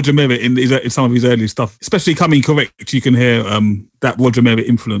can hear Roger Merritt in some of his early stuff, especially Coming Correct. You can hear that Roger Merritt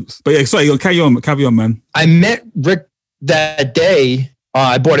influence. But yeah, sorry, carry on, man. I met Rick that day.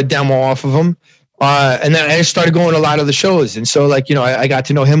 I bought a demo off of him. And then I just started going to a lot of the shows. And so like, you know, I got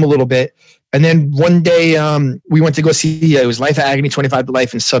to know him a little bit. And then one day we went to go see, it was Life of Agony, 25 to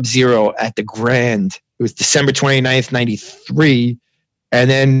Life and Sub-Zero at the Grand. It was December 29th, 93. And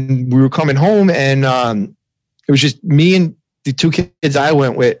then we were coming home and it was just me and the two kids I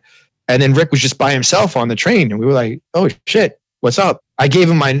went with. And then Rick was just by himself on the train. And we were like, oh shit, what's up? I gave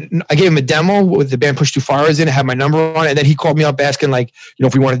him a demo with the band Push Too Far in it, had my number on it. And then he called me up asking like, you know,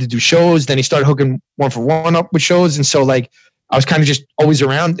 if we wanted to do shows. Then he started hooking 1-for-1 up with shows. And so like, I was kind of just always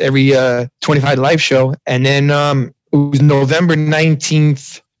around every 25 to Life show. And then it was November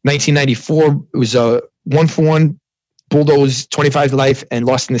 19th, 1994. It was a 1-for-1 Bulldoze 25 to Life and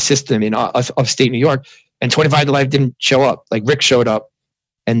Lost in the System in upstate New York. And 25 to Life didn't show up. Like Rick showed up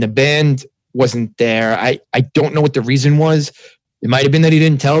and the band wasn't there. I don't know what the reason was. It might have been that he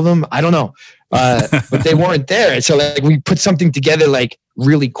didn't tell them. I don't know. But they weren't there. And so like we put something together like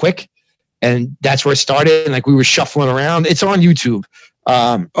really quick. And that's where it started. And like we were shuffling around. It's on YouTube.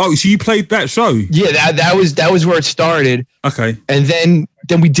 So you played that show? Yeah, that was where it started. Okay. And then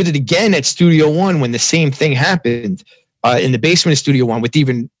we did it again at Studio One when the same thing happened in the basement of Studio One with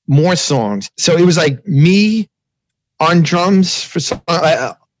even more songs. So it was like me on drums for some.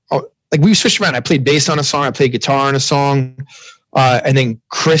 Like we switched around. I played bass on a song. I played guitar on a song. And then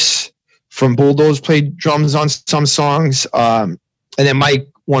Chris from Bulldoze played drums on some songs. And then Mike,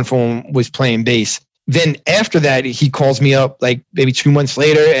 1-for-1, was playing bass. Then after that, he calls me up like maybe 2 months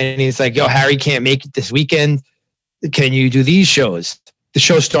later and he's like, yo, Harry can't make it this weekend. Can you do these shows? The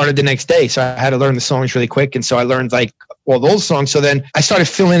show started the next day. So I had to learn the songs really quick. And so I learned like all those songs. So then I started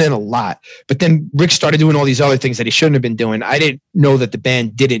filling in a lot. But then Rick started doing all these other things that he shouldn't have been doing. I didn't know that the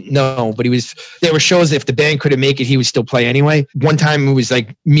band didn't know, but there were shows that if the band couldn't make it, he would still play anyway. One time it was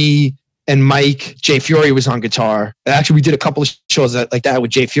like me and Mike. Jay Fury was on guitar. Actually, we did a couple of shows like that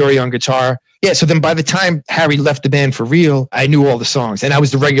with Jay Fury on guitar. Yeah, so then by the time Harry left the band for real, I knew all the songs. And I was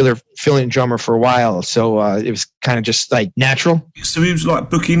the regular fill-in drummer for a while. So it was kind of just like natural. So he was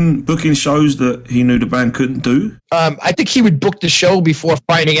like booking shows that he knew the band couldn't do? I think he would book the show before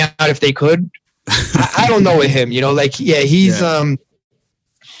finding out if they could. I don't know with him, you know, like, yeah, he's,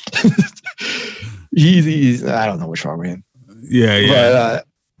 he's I don't know what's wrong with him. Yeah.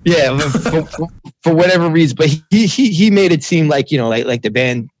 But, for whatever reason, but he made it seem like, you know, like the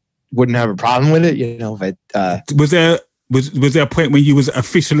band wouldn't have a problem with it, you know. But was there a point when you was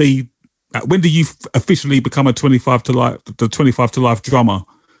officially? When did you officially become the 25 to Life drummer?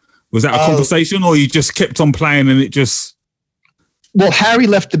 Was that a conversation, or you just kept on playing and it just? Well, Harry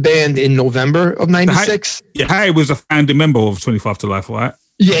left the band in November of '96. Yeah, Harry was a founding member of 25 to Life, right?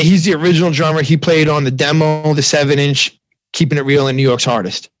 Yeah, he's the original drummer. He played on the demo, the 7-inch, Keeping It Real, and New York's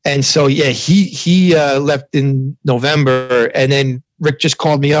Hardest. And so, yeah, he left in November, and then Rick just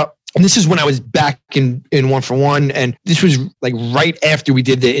called me up. And this is when I was back in One for One. And this was like right after we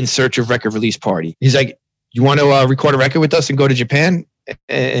did the In Search of record release party. He's like, you want to record a record with us and go to Japan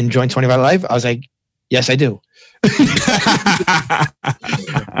and join 25 to Life? I was like, yes, I do. I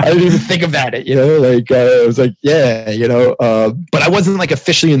didn't even think about it, like I was like, yeah, but I wasn't like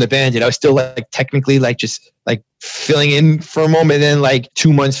officially in the band yet. I was still like technically like just like filling in for a moment. And then like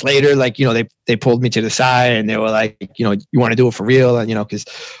 2 months later, like, they pulled me to the side and they were like, you want to do it for real? And, because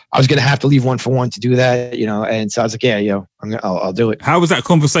I was going to have to leave One for One to do that, and so I was like, yeah, I'll do it. How was that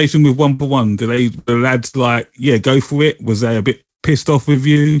conversation with One for One? Did the lads like, yeah, go for it? Was they a bit pissed off with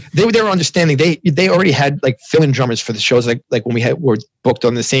you? They were understanding. They already had like fill-in drummers for the shows, like when were booked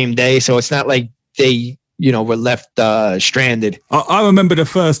on the same day. So it's not like they, were left stranded. I remember the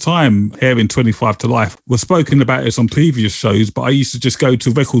first time hearing 25 to Life was spoken about it on previous shows, but I used to just go to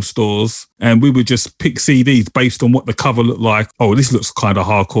record stores and we would just pick CDs based on what the cover looked like. Oh, this looks kind of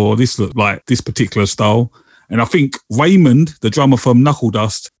hardcore. This looked like this particular style. And I think Raymond, the drummer from Knuckle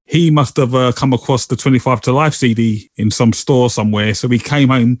Dust, he must have come across the 25 to Life CD in some store somewhere. So he came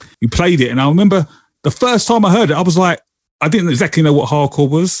home, he played it. And I remember the first time I heard it, I was like, I didn't exactly know what hardcore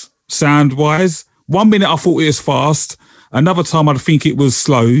was, sound-wise. 1 minute I thought it was fast. Another time I'd think it was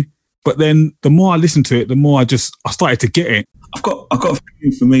slow. But then the more I listened to it, the more I started to get it. I've got a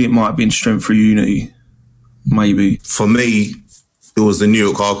feeling for me it might have been Strength for Unity, maybe. For me, it was the New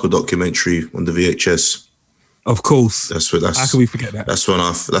York Hardcore documentary on the VHS. Of course. How can we forget that? That's when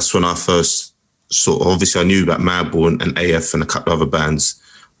I first obviously I knew about Madball and AF and a couple of other bands,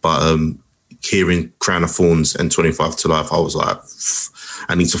 but hearing Crown of Thorns and 25 to Life, I was like,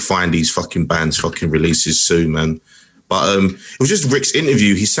 I need to find these fucking bands fucking releases soon, man. But it was just Rick's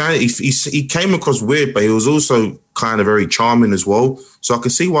interview. He came across weird, but he was also kind of very charming as well. So I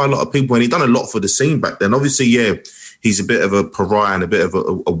could see why a lot of people, and he'd done a lot for the scene back then. Obviously, yeah, he's a bit of a pariah and a bit of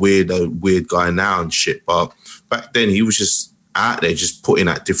a weird guy now and shit, but back then he was just out there just putting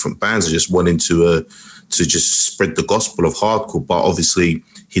out different bands and just wanting to just spread the gospel of hardcore. But obviously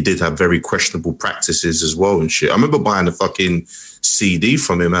he did have very questionable practices as well and shit. I remember buying a fucking CD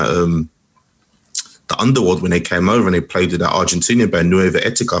from him at the Underworld when they came over and they played with that Argentinian band Nueva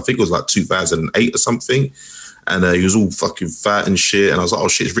Etica. I think it was like 2008 or something. And he was all fucking fat and shit. And I was like, oh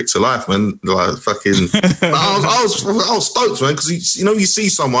shit, it's Rick to Life, man. Like fucking, I was stoked, man. Cause you see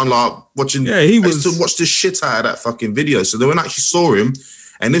someone like watching, yeah, I used to watch the shit out of that fucking video. So then when I actually saw him,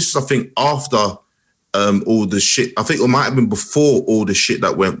 and this was, I think, after all the shit, I think it might have been before all the shit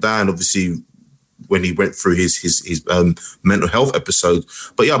that went down, obviously, when he went through his mental health episode.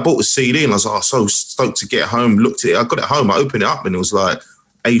 But yeah, I bought the CD and I was like, so stoked to get home, looked at it. I got it home, I opened it up and it was like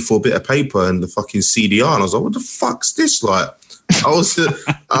A4 bit of paper and the fucking CDR. And I was like, what the fuck's this? Like, I was like,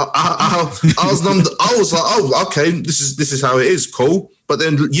 oh, okay, this is how it is, cool. But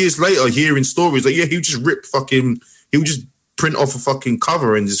then years later, hearing stories like, yeah, he would just print off a fucking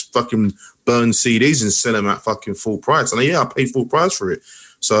cover and just fucking burn CDs and sell them at fucking full price. And I paid full price for it.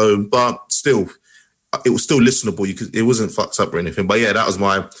 So, but still, it was still listenable. It wasn't fucked up or anything. But yeah, that was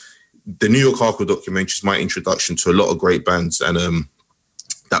the New York Hardcore documentary is my introduction to a lot of great bands, and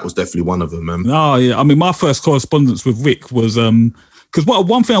that was definitely one of them, man. Oh yeah, I mean, my first correspondence with Rick was because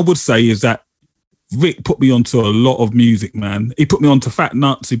one thing I would say is that Rick put me onto a lot of music, man. He put me onto Fat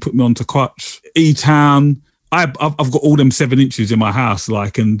Nuts. He put me onto Crutch, E-Town. I've got all them 7 inches in my house,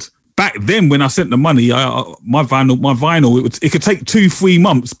 like, and back then when I sent the money, my vinyl, it could take 2-3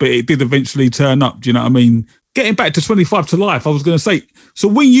 months, but it did eventually turn up. Do you know what I mean? Getting back to 25 to Life, I was going to say, so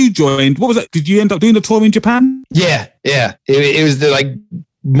when you joined, what was that? Did you end up doing the tour in Japan? Yeah. It was the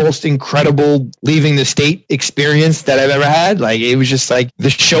most incredible leaving the state experience that I've ever had. Like, it was just like the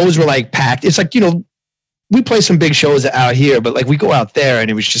shows were like packed. It's like, we play some big shows out here, but like we go out there and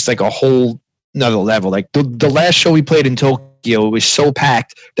it was just like a whole another level. Like the last show we played in Tokyo, it was so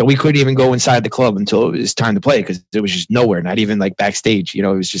packed that we couldn't even go inside the club until it was time to play because there was just nowhere, not even like backstage. It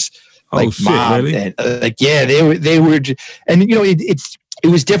was just like mob really? And they were, and it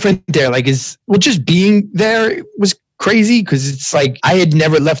was different there. Like just being there was crazy because it's like I had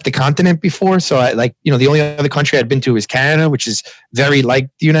never left the continent before. So I the only other country I'd been to was Canada, which is very like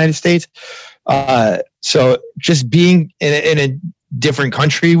the United States. So just being in a different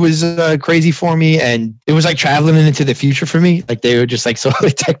country was crazy for me, and it was like traveling into the future for me. Like they were just like so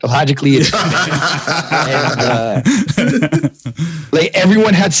technologically advanced. Like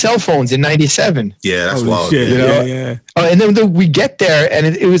everyone had cell phones in '97. Yeah, that's Holy wild. shit, You know? yeah. And then we get there, and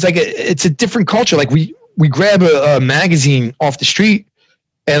it was like it's a different culture. Like we grab a magazine off the street,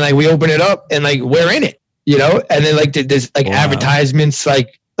 and like we open it up, and like we're in it, you know. And then like there's like advertisements,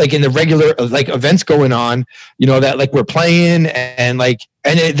 like in the regular like events going on, you know, that like we're playing, and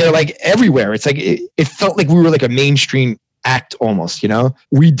they're like everywhere. It's like it felt like we were like a mainstream act almost, you know.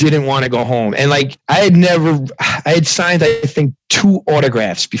 We didn't want to go home, and like I had signed I think 2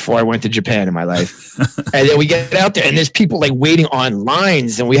 autographs before I went to Japan in my life. And then we get out there, and there's people like waiting on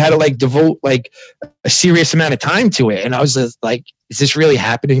lines, and we had to like devote like a serious amount of time to it. And I was just like, is this really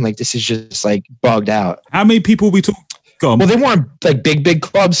happening? Like this is just like bugged out. How many people we talk? Go on. Well, they weren't like big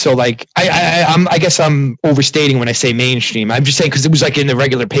clubs, so like I guess I'm overstating when I say mainstream. I'm just saying because it was like in the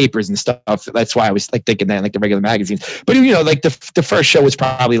regular papers and stuff. That's why I was like thinking that, like the regular magazines. But you know, like the first show was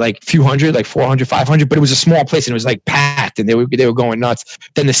probably like a few hundred, like 400, 500. But it was a small place, and it was like packed, and they were going nuts.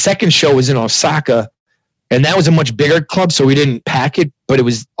 Then the second show was in Osaka, and that was a much bigger club, so we didn't pack it, but it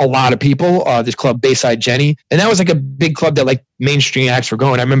was a lot of people. This club, Bayside Jenny, and that was like a big club that like mainstream acts were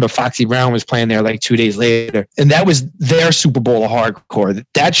going. I remember Foxy Brown was playing there like 2 days later, and that was their Super Bowl of hardcore.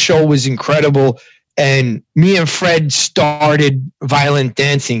 That show was incredible, and me and Fred started violent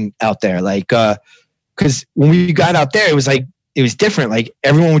dancing out there, like because when we got out there, it was different. Like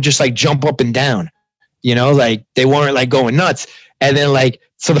everyone would just like jump up and down, you know, like they weren't like going nuts. And then like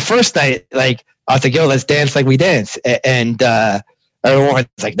so the first night, like I was like, yo, let's dance like we dance. And everyone's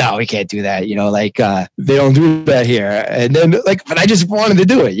like, no, we can't do that. You know, like they don't do that here. And then like, but I just wanted to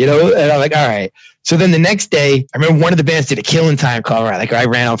do it, you know? And I'm like, all right. So then the next day, I remember one of the bands did a Killing Time cover. Like I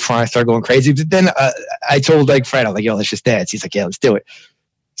ran out front, I started going crazy. But then I told like Fred, I was like, yo, let's just dance. He's like, yeah, let's do it.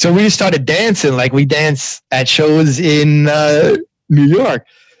 So we just started dancing. Like we dance at shows in New York.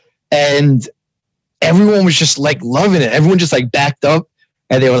 And everyone was just like loving it. Everyone just like backed up.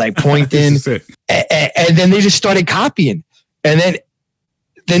 And they were like pointing, and then they just started copying. And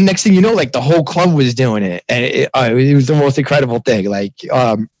then next thing you know, like the whole club was doing it, and it was the most incredible thing. Like,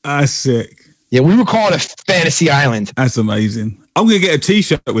 that's sick. Yeah, we were calling it Fantasy Island. That's amazing. I'm gonna get a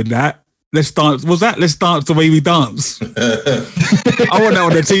T-shirt with that. Let's dance. Was that Let's Dance the Way We Dance? I want that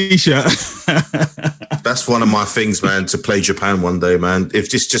on a T-shirt. That's one of my things, man. To play Japan one day, man. If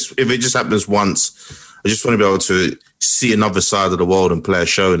it just happens once, I just want to be able to see another side of the world and play a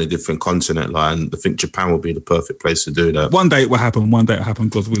show in a different continent. Like, and I think Japan would be the perfect place to do that. One day it will happen. One day it will happen,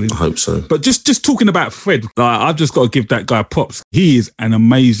 God willing. I hope so. But just talking about Fred, like, I've just got to give that guy props. He is an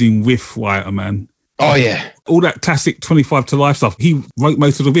amazing riff writer, man. Oh, yeah. All that classic 25 to Life stuff. He wrote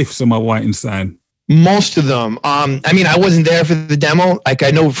most of the riffs, am I right in saying? Most of them. I mean, I wasn't there for the demo. Like,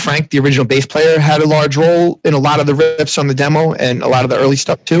 I know Frank, the original bass player, had a large role in a lot of the riffs on the demo and a lot of the early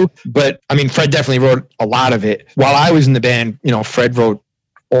stuff too. But I mean, Fred definitely wrote a lot of it. While I was in the band, you know, Fred wrote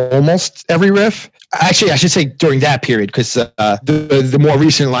almost every riff. Actually, I should say during that period, because the more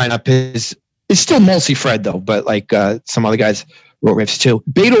recent lineup is still mostly Fred though. But like some other guys wrote riffs too.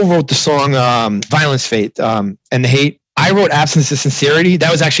 Beto wrote the song "Violence Fate" and "The Hate." I wrote Absence of Sincerity.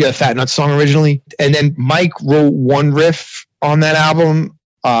 That was actually a Fat Nuts song originally. And then Mike wrote one riff on that album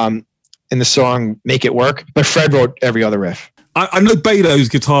in the song Make It Work. But Fred wrote every other riff. I know Beto's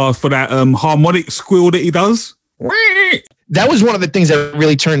guitar for that harmonic squeal that he does. That was one of the things that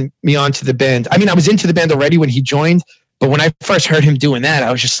really turned me on to the band. I mean, I was into the band already when he joined. But when I first heard him doing that,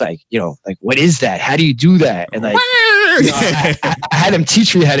 I was just like, you know, like, what is that? How do you do that? And like, you know, I had him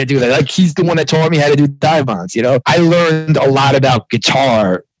teach me how to do that. Like, he's the one that taught me how to do dive bombs, you know? I learned a lot about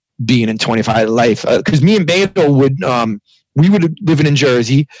guitar being in 25 Life. Because me and Beto we would live in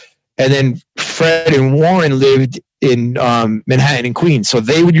Jersey. And then Fred and Warren lived in Manhattan and Queens. So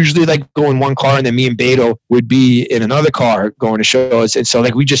they would usually like go in one car, and then me and Beto would be in another car going to shows. And so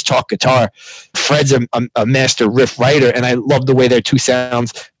like we just talk guitar. Fred's a master riff writer, and I love the way their two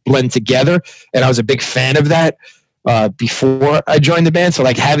sounds blend together. And I was a big fan of that before I joined the band. So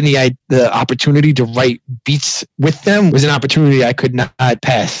like having the opportunity to write beats with them was an opportunity I could not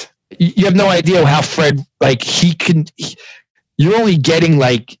pass. You have no idea how Fred, like you're only getting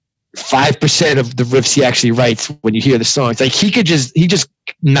like 5% of the riffs he actually writes when you hear the songs. Like he just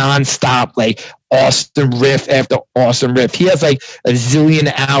nonstop, like awesome riff after awesome riff. He has like a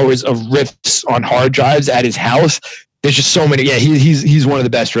zillion hours of riffs on hard drives at his house. There's just so many. Yeah, he's one of the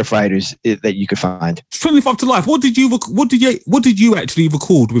best riff writers that you could find. 25 to Life. What did you actually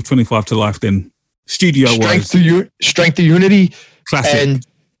record with 25 to Life then? Studio wise. Strength of Unity. Classic.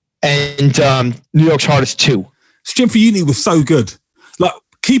 And New York's Hardest 2. Strength of Unity was so good. Like,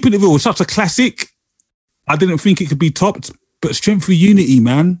 Keeping It Real was such a classic. I didn't think it could be topped, but Strength of Unity,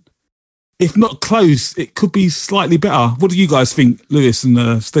 man, if not close, it could be slightly better. What do you guys think, Lewis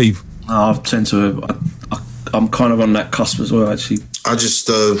and Steve? I tend to. I'm kind of on that cusp as well, actually. I just,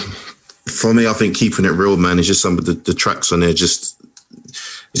 for me, I think keeping it real, man, is just some of the tracks on there. It just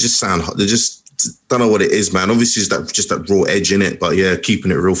sound hot. They just don't know what it is, man. Obviously, it's just that raw edge in it, but yeah,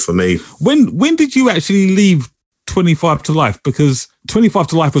 keeping it real for me. When did you actually leave 25 to Life? Because 25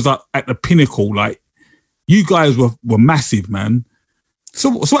 to Life was at the pinnacle. Like, you guys were massive, man. So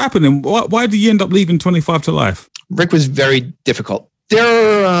what happened then? Why did you end up leaving 25 to Life? Rick was very difficult.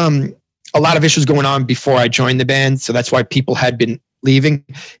 There are a lot of issues going on before I joined the band, so that's why people had been leaving.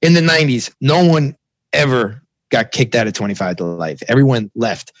 In the 90s, no one ever got kicked out of 25 to Life. Everyone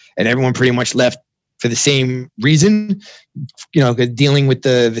left, and everyone pretty much left for the same reason, dealing with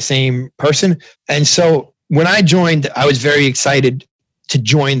the same person. And so when I joined, I was very excited to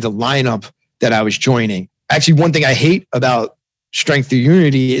join the lineup that I was joining. Actually, one thing I hate about Strength Through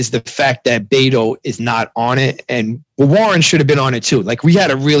Unity is the fact that Beto is not on it. And Warren should have been on it too. Like, we had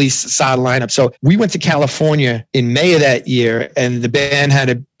a really solid lineup. So we went to California in May of that year, and the band had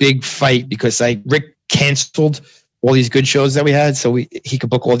a big fight because like Rick canceled all these good shows that we had. So he could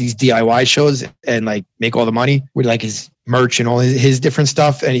book all these DIY shows and like make all the money with like his merch and all his different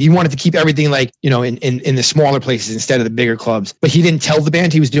stuff. And he wanted to keep everything like, in the smaller places instead of the bigger clubs. But he didn't tell the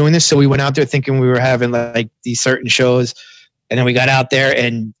band he was doing this. So we went out there thinking we were having like these certain shows. And then we got out there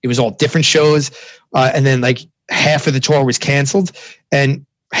and it was all different shows. And then like half of the tour was canceled and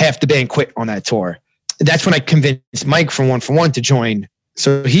half the band quit on that tour. That's when I convinced Mike from One for One to join.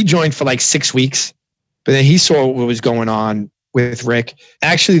 So he joined for like 6 weeks, but then he saw what was going on with Rick.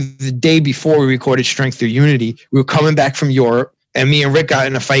 Actually, the day before we recorded Strength Through Unity, we were coming back from Europe and me and Rick got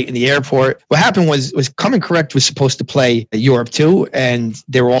in a fight in the airport. What happened was Come Incorrect was supposed to play Europe too, and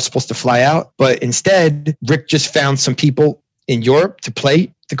they were all supposed to fly out. But instead, Rick just found some people in Europe to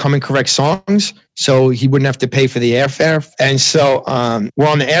play the Come Incorrect songs, so he wouldn't have to pay for the airfare. And so we're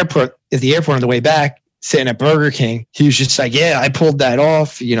on the airport on the way back, sitting at Burger King. He was just like, yeah, I pulled that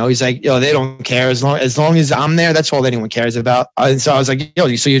off. He's like, they don't care as long as I'm there. That's all anyone cares about. And so I was like,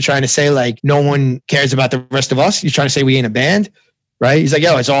 so you're trying to say like no one cares about the rest of us? You're trying to say we ain't a band? Right? He's like,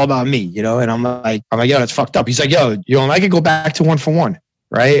 it's all about me, And I'm like, that's fucked up. He's like, you don't like it? Go back to One for One.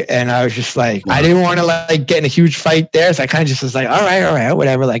 Right. And I was just like, I didn't want to like get in a huge fight there. So I kind of just was like, all right,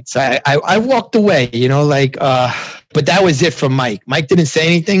 whatever. Like, so I walked away, but that was it from Mike. Mike didn't say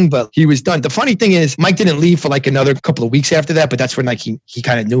anything, but he was done. The funny thing is Mike didn't leave for like another couple of weeks after that, but that's when like he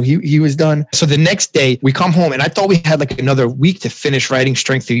kind of knew he was done. So the next day we come home and I thought we had like another week to finish writing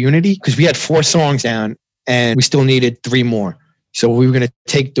Strength Through Unity because we had 4 songs down and we still needed 3 more. So we were going to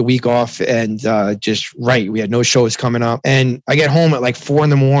take the week off and just write. We had no shows coming up. And I get home at like 4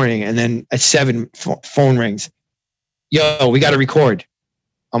 a.m. and then at 7, phone rings. Yo, we got to record.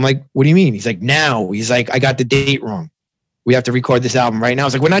 I'm like, what do you mean? He's like, now. He's like, I got the date wrong. We have to record this album right now. I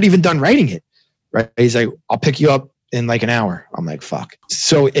was like, we're not even done writing it. Right? He's like, I'll pick you up in like an hour. I'm like, fuck.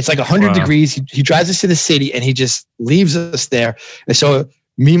 So it's like 100 degrees. He drives us to the city and he just leaves us there. And so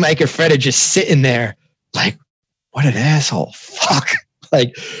me, Mike, and Fred are just sitting there like, what an asshole. Fuck.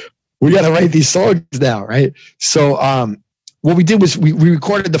 Like, we got to write these songs now, right? So what we did was we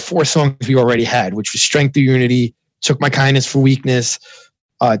recorded the 4 songs we already had, which was Strength Through Unity, Took My Kindness for Weakness,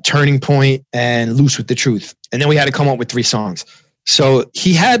 Turning Point, and Loose with the Truth. And then we had to come up with 3 songs. So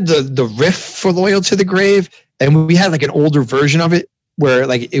he had the riff for Loyal to the Grave, and we had like an older version of it where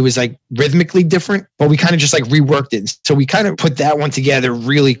like it was like rhythmically different, but we kind of just like reworked it. So we kind of put that one together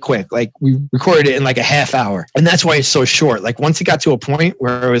really quick. Like we recorded it in like a half hour, and that's why it's so short. Like once it got to a point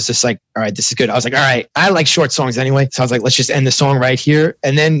where it was just like, all right, this is good. I was like, all right, I like short songs anyway. So I was like, let's just end the song right here.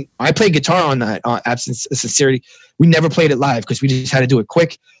 And then I played guitar on that, Absence of Sincerity. We never played it live because we just had to do it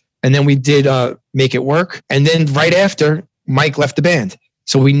quick. And then we did Make It Work. And then right after, Mike left the band.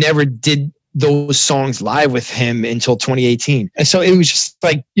 So we never did those songs live with him until 2018. And so it was just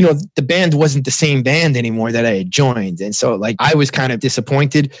like, the band wasn't the same band anymore that I had joined. And so like I was kind of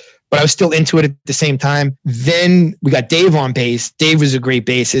disappointed, but I was still into it at the same time. Then we got Dave on bass. Dave was a great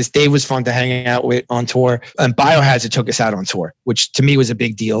bassist. Dave was fun to hang out with on tour. And Biohazard took us out on tour, which to me was a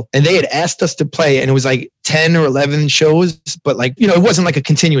big deal. And they had asked us to play, and it was like 10 or 11 shows, but like, it wasn't like a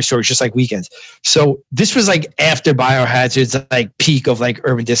continuous tour. It was just like weekends. So this was like after Biohazard's like peak of like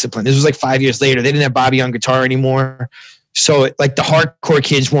Urban Discipline. This was like 5 years later. They didn't have Bobby on guitar anymore. So like the hardcore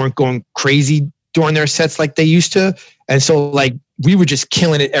kids weren't going crazy during their sets like they used to. And so like we were just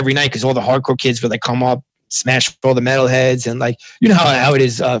killing it every night because all the hardcore kids would like come up, smash all the metalheads, and like, how it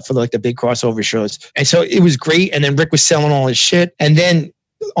is for like the big crossover shows. And so it was great. And then Rick was selling all his shit. And then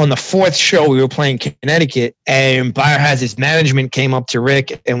on the 4th show, we were playing Connecticut, and Biohazard's management came up to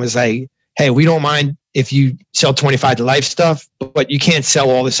Rick and was like, hey, we don't mind if you sell 25 to life stuff, but you can't sell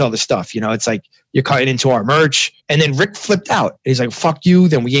all this other stuff. You know, it's like you're cutting into our merch. And then Rick flipped out. He's like, fuck you.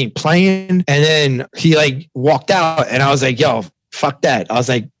 Then we ain't playing. And then he like walked out and I was like, yo, fuck that. I was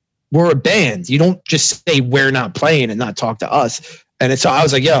like, we're a band. You don't just say we're not playing and not talk to us. And so I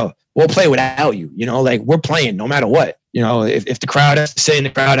was like, yo, we'll play without you. You know, like we're playing no matter what. You know, if the crowd has to sing, the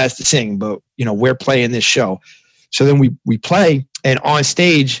crowd has to sing. But, you know, we're playing this show. So then we play. And on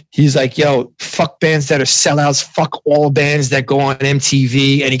stage, he's like, yo, fuck bands that are sellouts. Fuck all bands that go on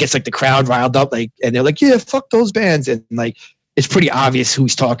MTV. And he gets like the crowd riled up. Like, and they're like, yeah, fuck those bands. And like, it's pretty obvious who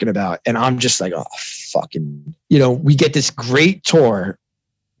he's talking about. And I'm just like, oh, fucking, you know, we get this great tour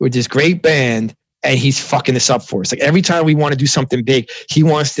with this great band and he's fucking this up for us. Like every time we want to do something big, he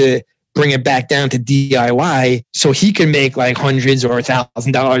wants to bring it back down to DIY so he can make like hundreds or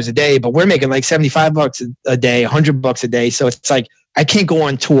 $1,000 a day, but we're making like $75 a day, $100 a day. So it's like, I can't go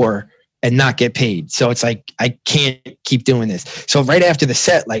on tour and not get paid. So it's like, I can't keep doing this. So right after the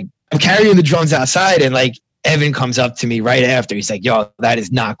set, like I'm carrying the drums outside and like Evan comes up to me right after. He's like, yo, that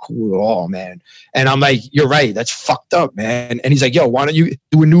is not cool at all, man. And I'm like, you're right. That's fucked up, man. And he's like, yo, why don't you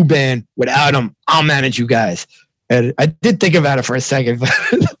do a new band without him? I'll manage you guys. And I did think about it for a second, but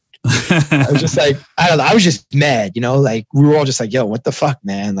I was just like, I don't know. I was just mad, you know, like we were all just like, yo, what the fuck,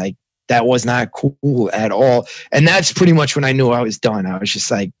 man? Like that was not cool at all. And that's pretty much when I knew I was done. I was just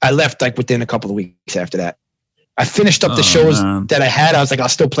like, I left like within a couple of weeks after that. I finished up the shows that I had. I was like, I'll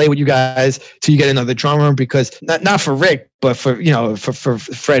still play with you guys till you get another drummer because not for Rick, but for, you know, for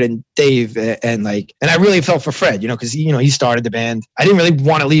Fred and Dave and like, and I really felt for Fred, you know, cause you know, he started the band. I didn't really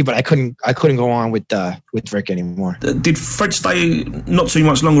want to leave, but I couldn't go on with Rick anymore. Did Fred stay not too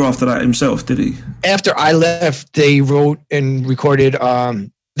much longer after that himself? Did he? After I left, they wrote and recorded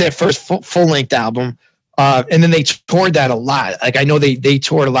their first full length album. And then they toured that a lot. Like I know they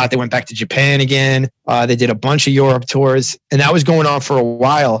toured a lot. They went back to Japan again. They did a bunch of Europe tours and that was going on for a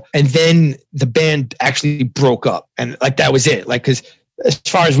while. And then the band actually broke up and like, that was it. Like, cause as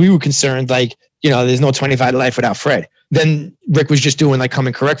far as we were concerned, like, you know, there's no 25 to Life without Fred. Then Rick was just doing like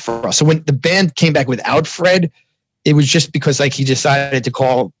Coming Correct for us. So when the band came back without Fred, it was just because like he decided to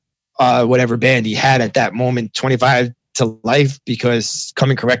call whatever band he had at that moment 25 to Life because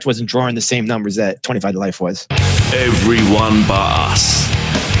Coming Correct wasn't drawing the same numbers that 25 to Life was. Everyone but us.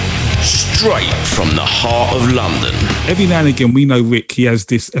 Straight from the heart of London. Every now and again, we know Rick, he has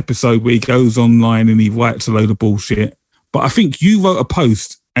this episode where he goes online and he writes a load of bullshit. But I think you wrote a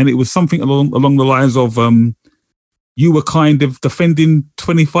post and it was something along the lines of you were kind of defending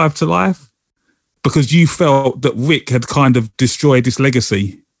 25 to Life because you felt that Rick had kind of destroyed his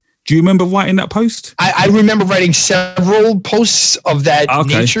legacy. Do you remember writing that post? I remember writing several posts of that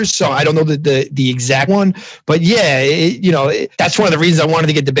nature, so I don't know the exact one, but yeah, that's one of the reasons I wanted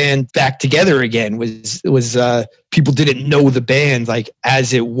to get the band back together again. Was people didn't know the band like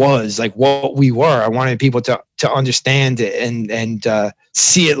as it was, like what we were. I wanted people to understand it and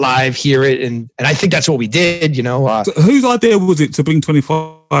see it live, hear it, and I think that's what we did. You know, so whose idea was it to bring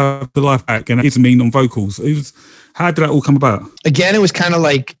 25 to Life back and his mean on vocals? How did that all come about? Again, it was kind of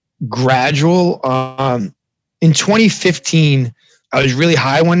like gradual. In 2015, I was really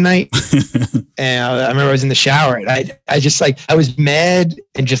high one night and I remember I was in the shower and I just like, I was mad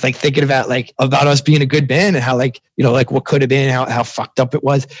and just like thinking about us being a good band and how like, you know, like what could have been, how fucked up it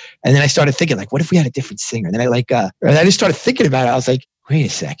was. And then I started thinking like, what if we had a different singer? And then I just started thinking about it. I was like, wait a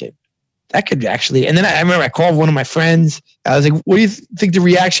second, that could actually, and then I remember I called one of my friends. I was like, what do you think the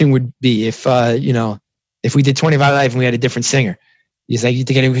reaction would be if we did 25 Live and we had a different singer? He's like, you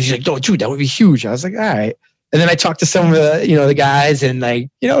think anyone? He's like, oh, dude, that would be huge. I was like, all right. And then I talked to some of the, the guys and like,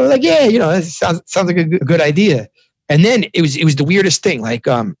 yeah, it sounds like a good idea. And then it was the weirdest thing. Like,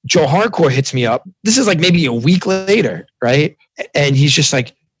 Joe Hardcore hits me up. This is like maybe a week later, right? And he's just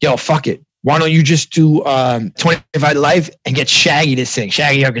like, yo, fuck it. Why don't you just do 25 Live and get Shaggy to sing?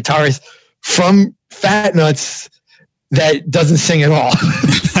 Shaggy, our guitarist from Fat Nuts that doesn't sing at all.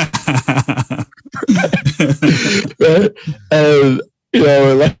 Right?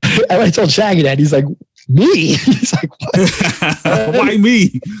 And I told Shaggy that. He's like, me? He's like, what? Why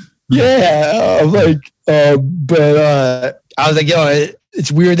me? Yeah. I'm like, but I was like, yo,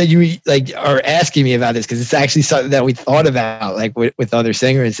 it's weird that you like are asking me about this because it's actually something that we thought about like with other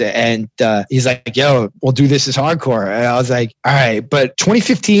singers. And he's like, yo, we'll do This Is Hardcore. And I was like, all right. But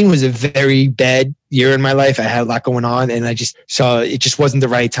 2015 was a very bad year in my life. I had a lot going on and so it just wasn't the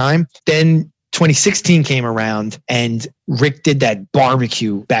right time. Then 2016 came around and Rick did that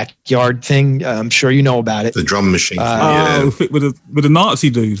barbecue backyard thing. I'm sure you know about it. The drum machine. With a Nazi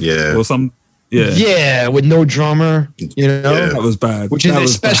dude. Yeah. Or some. Yeah, with no drummer, you know. Yeah. That was bad. Which is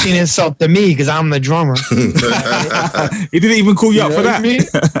especially an insult to me because I'm the drummer. He didn't even call you up for know what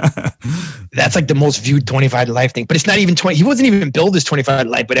that. I mean? That's like the most viewed 25 to Life thing. But it's not even 20. He wasn't even billed as 25 to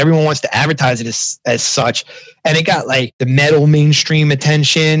Life, but everyone wants to advertise it as such. And it got like the metal mainstream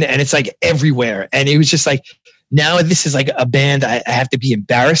attention and it's like everywhere. And it was just like, now this is like a band I have to be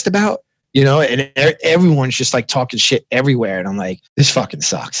embarrassed about. You know, and everyone's just like talking shit everywhere. And I'm like, this fucking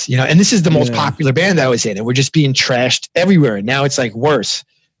sucks, you know, and this is the most popular band I was in. And we're just being trashed everywhere. And now it's like worse.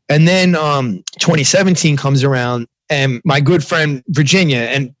 And then 2017 comes around and my good friend, Virginia,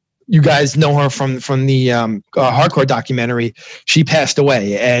 and you guys know her from the hardcore documentary. She passed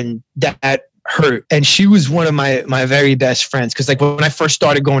away and that hurt. And she was one of my very best friends. Cause like when I first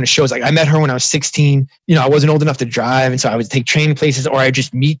started going to shows, like I met her when I was 16, you know, I wasn't old enough to drive. And so I would take train places or I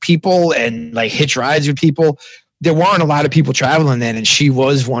just meet people and like hitch rides with people. There weren't a lot of people traveling then. And she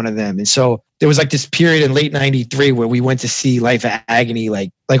was one of them. And so there was like this period in late 93 where we went to see Life of Agony,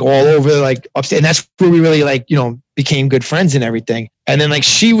 like all over like upstate. And that's where we really like, you know, became good friends and everything. And then like,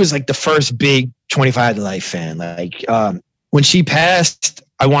 she was like the first big 25 to Life fan. Like when she passed,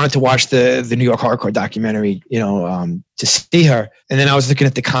 I wanted to watch the New York Hardcore documentary, you know, to see her. And then I was looking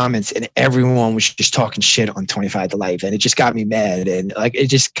at the comments and everyone was just talking shit on 25 to Life. And it just got me mad. And like,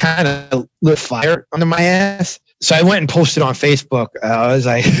 it just kind of lit fire under my ass. So I went and posted on Facebook. I was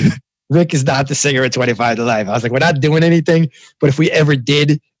like, Rick is not the singer of 25 to Life. I was like, we're not doing anything. But if we ever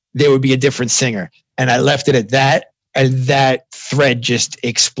did, there would be a different singer. And I left it at that. And that thread just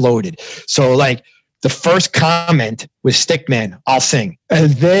exploded. So like, the first comment was Stickman, I'll sing.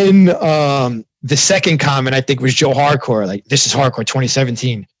 And then the second comment, I think, was Joe Hardcore, like, this is Hardcore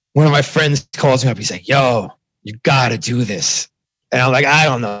 2017. One of my friends calls me up. He's like, yo, you got to do this. And I'm like, I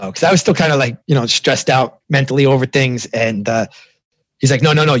don't know. Because I was still kind of like, you know, stressed out mentally over things. And he's like,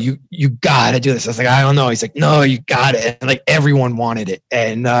 no, you got to do this. I was like, I don't know. He's like, no, you got it. And like everyone wanted it.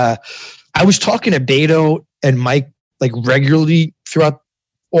 And I was talking to Beto and Mike like regularly throughout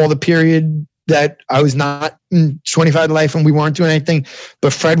all the period that I was not in 25 to Life and we weren't doing anything.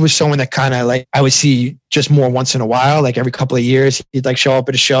 But Fred was someone that kind of like, I would see just more once in a while, like every couple of years, he'd like show up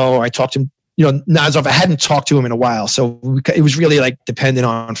at a show or I talked to him, you know, not as if I hadn't talked to him in a while. So it was really like dependent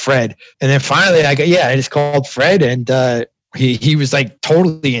on Fred. And then finally I just called Fred and he was like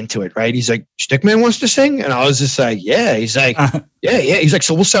totally into it. Right. He's like, Stickman wants to sing. And I was just like, yeah. He's like, yeah. He's like,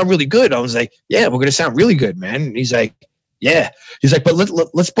 so we'll sound really good. I was like, yeah, we're going to sound really good, man. And he's like, yeah. He's like, but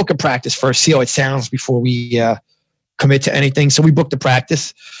let's book a practice first, see how it sounds before we commit to anything. So we booked a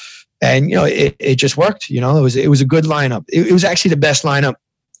practice and, you know, it just worked. You know, it was a good lineup. It was actually the best lineup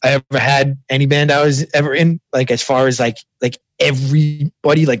I ever had any band I was ever in. Like, as far as like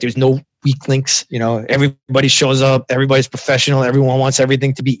everybody, like there's no weak links, you know, everybody shows up, everybody's professional. Everyone wants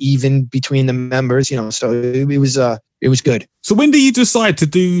everything to be even between the members, you know, so it was good. So when did you decide to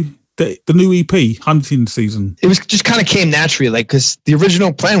do the new EP, Hunting Season? It was just kind of came naturally, like, because the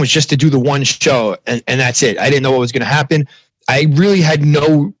original plan was just to do the one show and that's it. I didn't know what was going to happen. I really had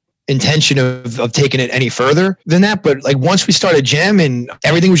no intention of taking it any further than that. But like once we started jamming,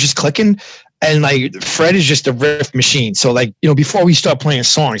 everything was just clicking. And like Fred is just a riff machine. So like, you know, before we start playing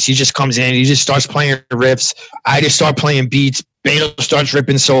songs, he just comes in, he just starts playing riffs. I just start playing beats. Beto starts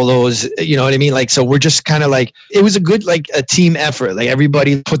ripping solos, you know what I mean? Like, so we're just kind of like, it was a good, like a team effort. Like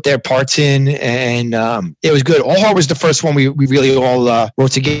everybody put their parts in and it was good. All Heart was the first one we really all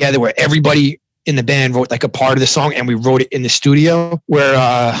wrote together where everybody in the band wrote like a part of the song and we wrote it in the studio, where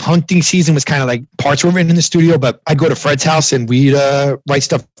Hunting Season was kind of like parts were written in the studio, but I'd go to Fred's house and we'd write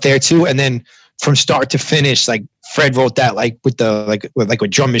stuff there too. And then from start to finish, like Fred wrote that like with a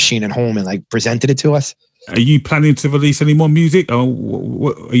drum machine at home and like presented it to us. Are you planning to release any more music? Or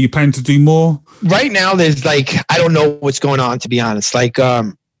are you planning to do more? Right now, there's like, I don't know what's going on, to be honest. Like, I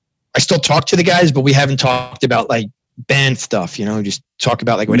still talk to the guys, but we haven't talked about like band stuff, you know, just talk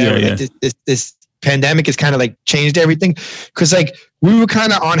about like whatever. Yeah. Like, this pandemic has kind of like changed everything. Cause like we were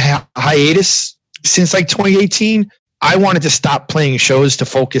kind of on hiatus since like 2018. I wanted to stop playing shows to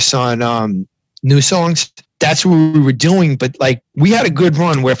focus on new songs. That's what we were doing. But like we had a good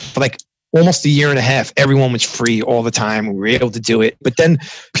run where for like almost a year and a half, everyone was free all the time. We were able to do it. But then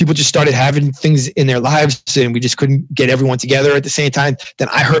people just started having things in their lives and we just couldn't get everyone together at the same time. Then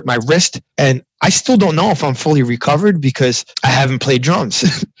I hurt my wrist and I still don't know if I'm fully recovered because I haven't played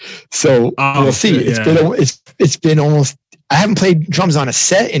drums. So we'll see. Yeah. It's been almost, I haven't played drums on a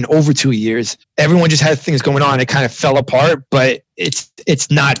set in over 2 years. Everyone just had things going on. It kind of fell apart, but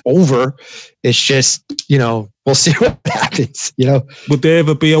it's not over. It's just, you know, we'll see what happens, you know. Would there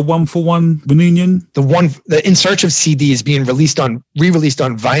ever be a 1-for-1 reunion? The In Search of CD is being re-released on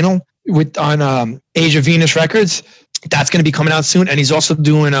vinyl. on Age of Venus Records. That's going to be coming out soon, and he's also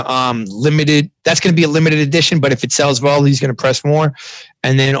doing a limited. That's going to be a limited edition, but if it sells well, he's going to press more,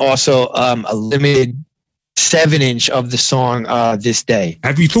 and then also a limited 7-inch of the song "This Day."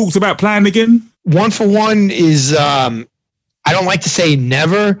 Have you talked about playing again? 1-for-1 is. I don't like to say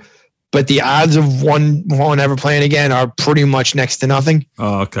never, but the odds of one ever playing again are pretty much next to nothing.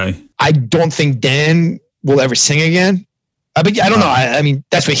 Oh, okay. I don't think Dan will ever sing again. But I don't know. I mean,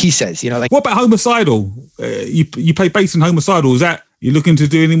 that's what he says. Like. What about Homicidal? You play bass in Homicidal. Is that you looking to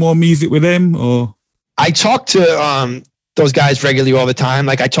do any more music with them? Or I talk to those guys regularly all the time.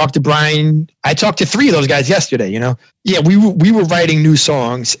 Like I talked to Brian. I talked to 3 of those guys yesterday. Yeah, we were writing new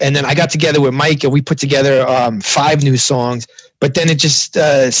songs, and then I got together with Mike, and we put together 5 new songs. But then it just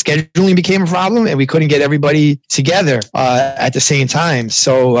scheduling became a problem, and we couldn't get everybody together at the same time.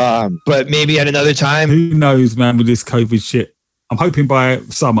 So, but maybe at another time. Who knows, man, with this COVID shit. I'm hoping by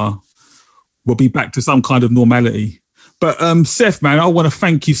summer we'll be back to some kind of normality. But Seth, man, I want to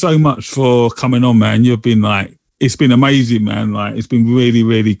thank you so much for coming on, man. You've been it's been amazing, man. It's been really,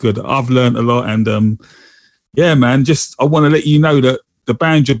 really good. I've learned a lot. And yeah, man, I want to let you know that the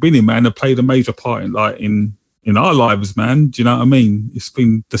band you've been in, man, have played a major part in our lives, man. Do you know what I mean? It's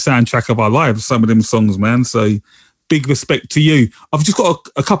been the soundtrack of our lives, some of them songs, man. So big respect to you. I've just got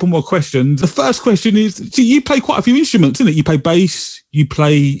a couple more questions. The first question is, you play quite a few instruments, innit? You play bass, you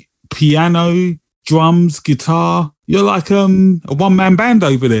play piano, drums, guitar. You're like a one-man band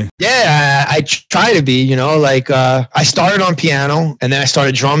over there. Yeah, I try to be, I started on piano, and then I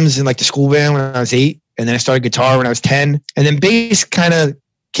started drums in the school band when I was 8. And then I started guitar when I was 10. And then bass kind of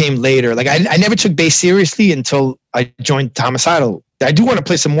came later. I never took bass seriously until I joined Homicidal. I do want to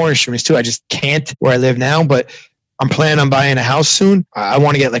play some more instruments too. I just can't where I live now, but I'm planning on buying a house soon. I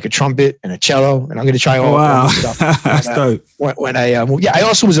want to get a trumpet and a cello, and I'm going to try all that stuff. That's dope. When I moved. Yeah, I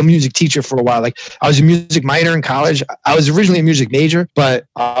also was a music teacher for a while. I was a music minor in college. I was originally a music major, but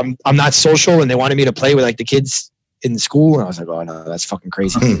I'm not social, and they wanted me to play with the kids in school, and I was like, oh no, that's fucking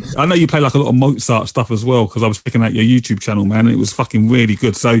crazy. I know you play a lot of Mozart stuff as well, because I was checking out your YouTube channel, man, and it was fucking really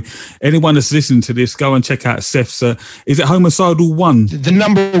good. So anyone that's listening to this, go and check out Seth's. Is it Homicidal 1? The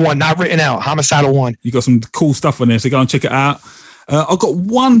number 1, not written out. Homicidal 1. You got some cool stuff on there, so go and check it out. I've got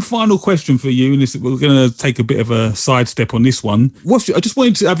one final question for you, and we're going to take a bit of a sidestep on this one. I just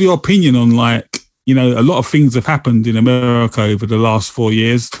wanted to have your opinion on a lot of things have happened in America over the last 4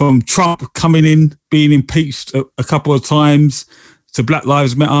 years, from Trump coming in, being impeached a couple of times, to Black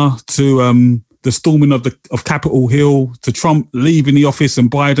Lives Matter, to the storming of Capitol Hill, to Trump leaving the office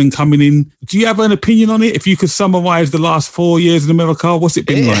and Biden coming in. Do you have an opinion on it? If you could summarize the last 4 years in America, what's it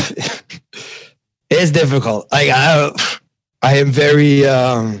been like? It's difficult. I am very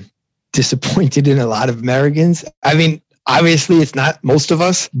disappointed in a lot of Americans. I mean, obviously, it's not most of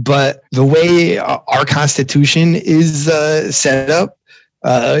us, but the way our Constitution is set up,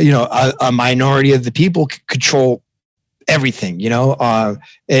 a minority of the people control everything. It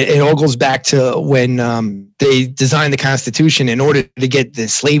all goes back to when they designed the Constitution. In order to get the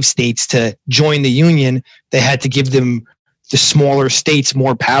slave states to join the Union, they had to give them the smaller states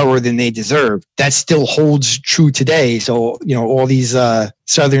more power than they deserve. That still holds true today. So, all these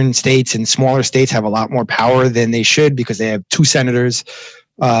southern states and smaller states have a lot more power than they should, because they have 2 senators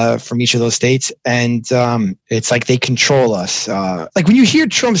from each of those states. And it's like they control us. When you hear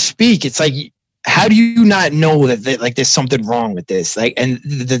Trump speak, it's like, how do you not know that there's something wrong with this? And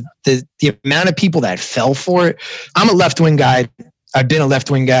the amount of people that fell for it. I'm a left-wing guy. I've been a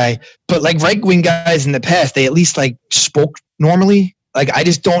left-wing guy, but right-wing guys in the past, they at least spoke normally. I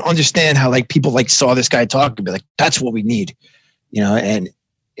just don't understand how people saw this guy talk and be like, that's what we need, and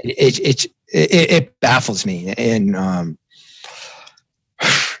it baffles me. And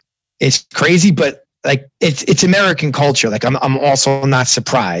it's crazy, but it's American culture. I'm also not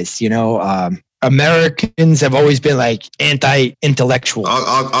surprised, Americans have always been anti-intellectual.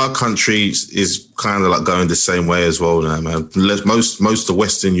 Our country is kind of going the same way as well now, man. Most of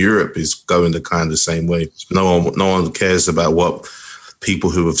Western Europe is going the kind of the same way. No one cares about what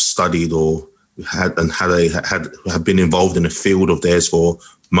people who have studied or have been involved in a field of theirs for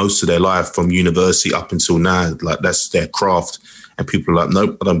most of their life, from university up until now. That's their craft, and people are like,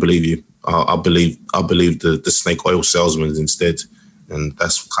 nope, I don't believe you. I believe the snake oil salesmen instead. And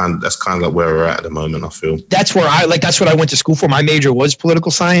that's kind of where we're at the moment, I feel. That's where that's what I went to school for. My major was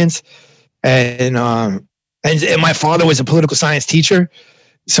political science. And my father was a political science teacher.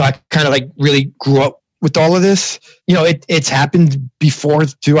 So I kind of really grew up with all of this. You know, it's happened before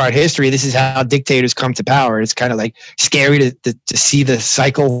throughout history. This is how dictators come to power. It's kind of like scary to see the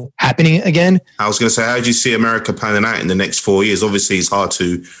cycle happening again. I was going to say, how do you see America panning out in the next 4 years? Obviously, it's hard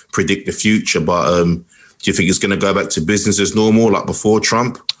to predict the future, but do you think it's going to go back to business as normal, like before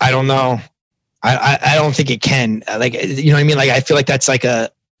Trump? I don't know. I don't think it can. Like, you know what I mean? Like, I feel like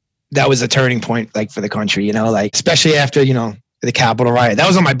that was a turning point, like, for the country, you know, like, especially after, you know, the Capitol riot. That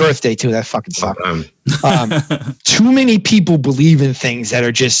was on my birthday too. That fucking sucked. Too many people believe in things that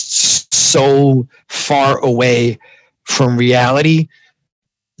are just so far away from reality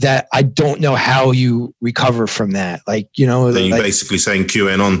that I don't know how you recover from that. Like, you know, are you basically saying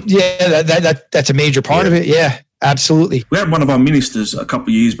QAnon? Yeah, that's a major part of it. Yeah, absolutely. We had one of our ministers a couple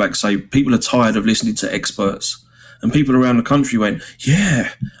of years back say people are tired of listening to experts. And people around the country went,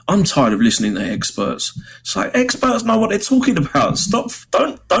 yeah, I'm tired of listening to experts. It's like, experts know what they're talking about. Stop,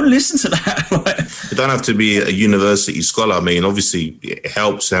 don't listen to that. You don't have to be a university scholar. I mean, obviously it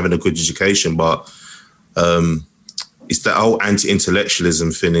helps having a good education, but it's that whole anti-intellectualism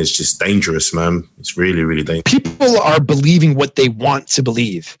thing is just dangerous, man. It's really, really dangerous. People are believing what they want to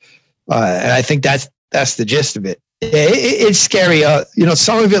believe. And I think that's the gist of it. It's scary. You know,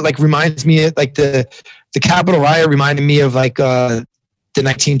 some of it like reminds me of like the Capitol riot reminded me of like the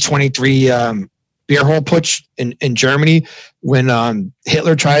 1923 beer hall putsch in Germany when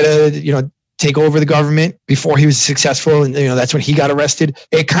Hitler tried to, you know, take over the government before he was successful. And, you know, that's when he got arrested.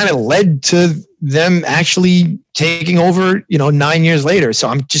 It kind of led to them actually taking over, you know, 9 years later. So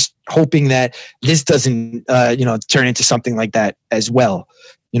I'm just hoping that this doesn't, you know, turn into something like that as well.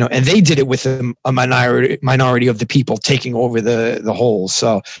 You know, and they did it with a minority of the people taking over the whole.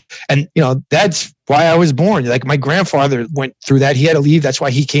 So, and, you know, that's why I was born. Like my grandfather went through that. He had to leave. That's why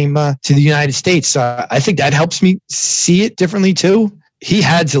he came to the United States. I think that helps me see it differently too. He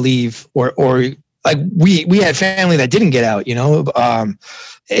had to leave or like we had family that didn't get out, you know.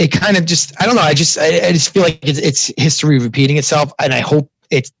 It kind of just, I don't know. I just feel like it's history repeating itself. And I hope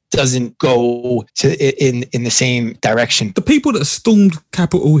it doesn't go in the same direction. The people that stormed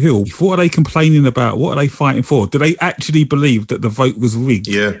Capitol Hill, what are they complaining about? What are they fighting for? Do they actually believe that the vote was rigged?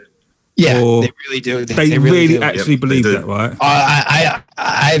 Yeah. Yeah, or they really do. They really do. Actually believe that, right?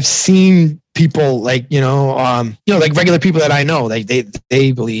 I've seen people like, you know, like regular people that I know, like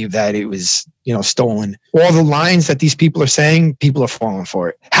they believe that it was, you know, stolen. All the lines that these people are saying, people are falling for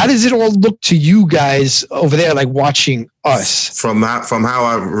it. How does it all look to you guys over there, like watching us? From how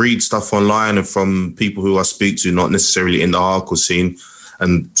I read stuff online and from people who I speak to, not necessarily in the hardcore scene,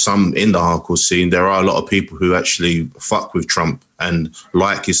 and some in the hardcore scene, there are a lot of people who actually fuck with Trump and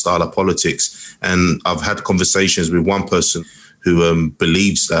like his style of politics. And I've had conversations with one person who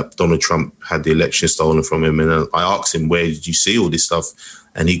believes that Donald Trump had the election stolen from him. And I asked him, where did you see all this stuff?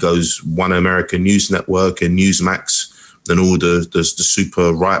 And he goes, One American News Network and Newsmax and all the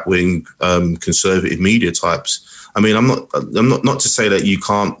super right-wing conservative media types. I mean, I'm not to say that you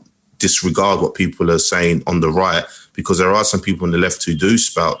can't disregard what people are saying on the right, because there are some people on the left who do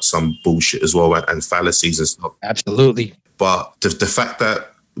spout some bullshit as well and fallacies and stuff. Absolutely. But the fact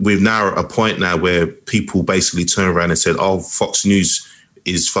that we've now at a point now where people basically turn around and said, oh, Fox News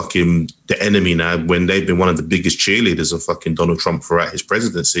is fucking the enemy now, when they've been one of the biggest cheerleaders of fucking Donald Trump throughout his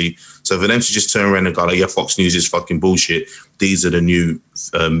presidency. So for them to just turn around and go, like, yeah, Fox News is fucking bullshit, these are the new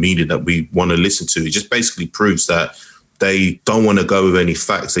media that we want to listen to, it just basically proves that they don't want to go with any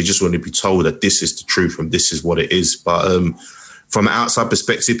facts. They just want to be told that this is the truth and this is what it is. But from an outside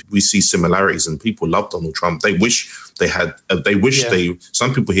perspective, we see similarities, and people love Donald Trump. They wish they had.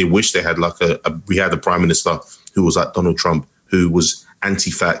 Some people here wish they had like we had a prime minister who was like Donald Trump, who was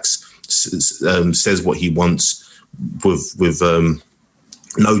anti-facts, says what he wants with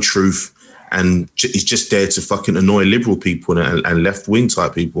no truth, and he's just there to fucking annoy liberal people and left-wing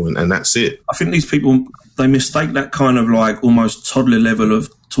type people, and that's it. I think these people, they mistake that kind of like almost toddler level of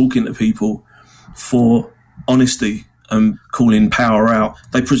talking to people for honesty and calling power out.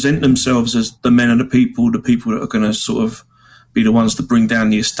 They present themselves as the men of the people that are going to sort of be the ones to bring down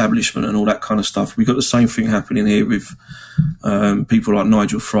the establishment and all that kind of stuff. We've got the same thing happening here with people like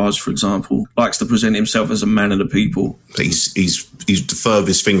Nigel Farage, for example, likes to present himself as a man of the people. He's the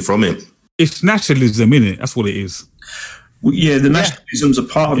furthest thing from it. It's nationalism, innit? That's what it is. Well, yeah, the nationalism's a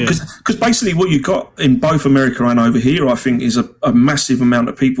part of it. Because basically what you've got in both America and over here, I think, is a massive amount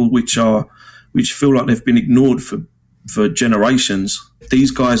of people which feel like they've been ignored for generations.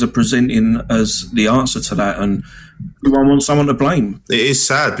 These guys are presenting as the answer to that, and everyone wants someone to blame. It is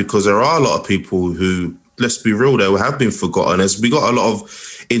sad because there are a lot of people who, let's be real, they have been forgotten. As we got a lot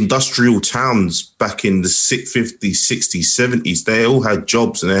of industrial towns back in the 50s, 60s, 70s, they all had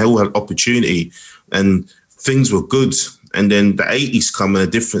jobs and they all had opportunity. and things were good. And then the 80s come and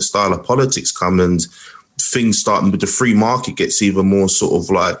a different style of politics come, and things start, with the free market gets even more sort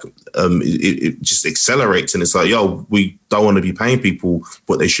of like, it just accelerates, and it's like, yo, we don't want to be paying people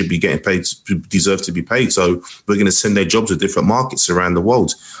what they should be getting paid, deserve to be paid. So we're going to send their jobs to different markets around the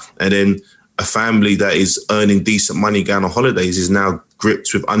world. And then a family that is earning decent money going on holidays is now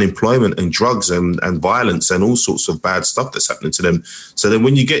gripped with unemployment and drugs and violence and all sorts of bad stuff that's happening to them. So then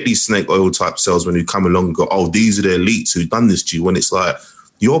when you get these snake oil type salesmen who come along and go, oh, these are the elites who've done this to you, when it's like,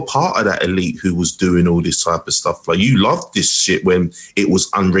 you're part of that elite who was doing all this type of stuff. Like, you loved this shit when it was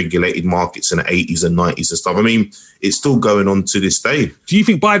unregulated markets in the 80s and 90s and stuff. I mean, it's still going on to this day. Do you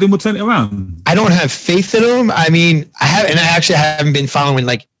think Biden will turn it around? I don't have faith in him. I mean, I haven't been following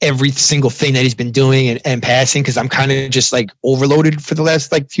like every single thing that he's been doing and passing, because I'm kind of just like overloaded for the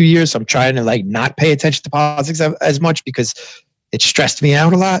last like few years. So I'm trying to like not pay attention to politics as much because it stressed me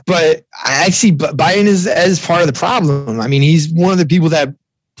out a lot. But I see Biden as part of the problem. I mean, he's one of the people that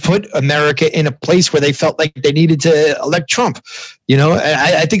put America in a place where they felt like they needed to elect Trump, you know. And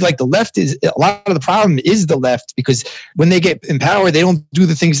I think like the left is, a lot of the problem is the left, because when they get in power, they don't do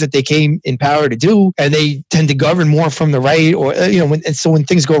the things that they came in power to do, and they tend to govern more from the right, or so when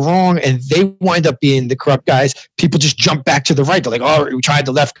things go wrong and they wind up being the corrupt guys, people just jump back to the right. They're like, oh, we tried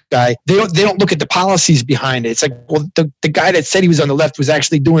the left guy. They don't look at the policies behind it. It's like, well, the guy that said he was on the left was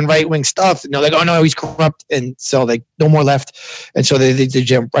actually doing right wing stuff, and they're like, oh no, he's corrupt, and so like no more left, and so they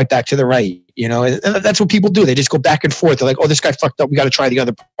jump right back to the right, you know. And that's what people do. They just go back and forth. They're like, oh, this guy fucked up, we got to try the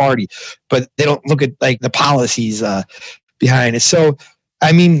other party, but they don't look at like the policies behind it. So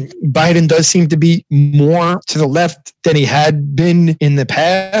I mean, Biden does seem to be more to the left than he had been in the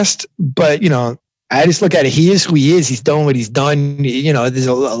past, but you know, I just look at it. He is who he is. He's done what he's done. You know, there's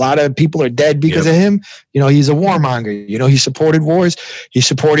a lot of people are dead because of him. You know, he's a warmonger. You know, he supported wars. He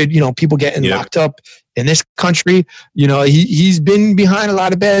supported, you know, people getting locked up in this country. You know, he's been behind a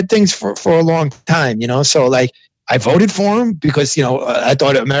lot of bad things for a long time, you know. So like, I voted for him because, you know, I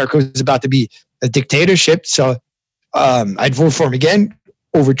thought America was about to be a dictatorship. So I'd vote for him again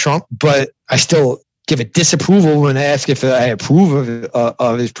over Trump, but I still give a disapproval when I ask if I approve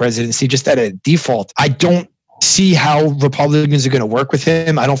of his presidency, just at a default. I don't see how Republicans are going to work with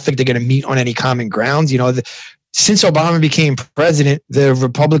him. I don't think they're going to meet on any common grounds. You know, since Obama became president, the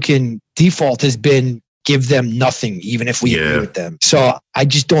Republican default has been give them nothing, even if we agree with them. So I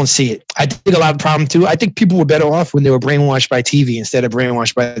just don't see it. I think a lot of problem too. I think people were better off when they were brainwashed by TV instead of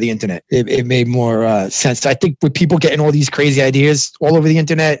brainwashed by the internet. It made more sense. I think with people getting all these crazy ideas all over the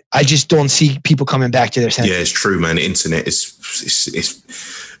internet, I just don't see people coming back to their senses. Yeah, it's true, man. The internet is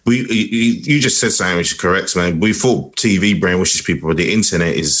you just said something which is correct, man. We thought TV brainwashes people, but the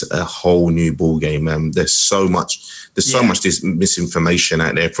internet is a whole new ball game, man. There's so much this misinformation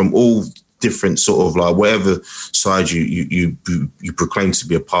out there from all different sort of like whatever side you proclaim to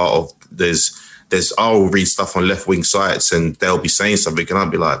be a part of. I'll read stuff on left-wing sites and they'll be saying something and I'll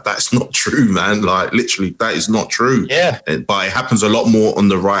be like, that's not true, man. Like literally that is not true. Yeah. But it happens a lot more on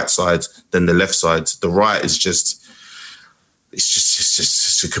the right side than the left side. The right is just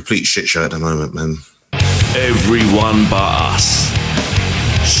it's a complete shit show at the moment, man. Everyone but us.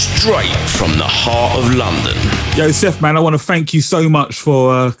 Straight from the heart of London. Yo, Seth, man, I want to thank you so much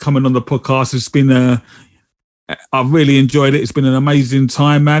for coming on the podcast. It's been, I've really enjoyed it. It's been an amazing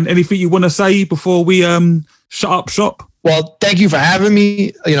time, man. Anything you want to say before we shut up shop? Well, thank you for having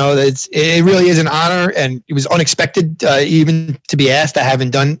me. You know, it really is an honor, and it was unexpected even to be asked. I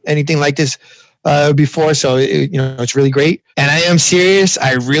haven't done anything like this before, so it's really great. And I am serious.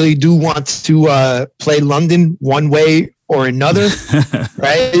 I really do want to play London one way or another,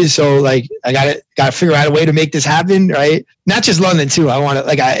 right? So like, I gotta figure out a way to make this happen, right? Not just London too. I want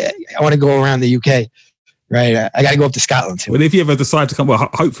to go around the UK, right? I gotta go up to Scotland too. Well, if you ever decide to come, well,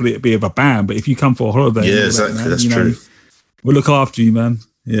 hopefully it'd be of a band. But if you come for a holiday, exactly, that's true. We'll look after you, man.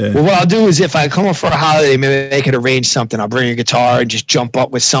 Yeah. Well, what I'll do is if I come up for a holiday, maybe they could arrange something. I'll bring a guitar and just jump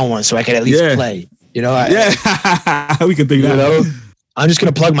up with someone so I can at least play. You know? We can do that. You know? I'm just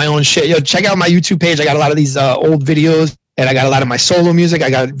going to plug my own shit. Yo, check out my YouTube page. I got a lot of these old videos, and I got a lot of my solo music. I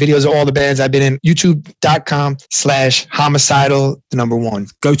got videos of all the bands I've been in.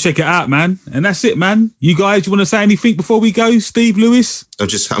 YouTube.com/homicidal1. Go check it out, man. And that's it, man. You guys, you want to say anything before we go? Steve, Lewis? I'm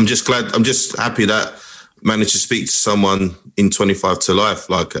just glad. I'm just happy that managed to speak to someone in 25 to Life,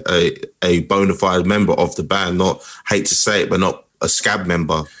 like a bona fide member of the band. Not, hate to say it, but not a scab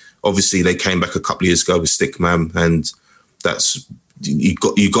member. Obviously, they came back a couple of years ago with Stickman, and that's you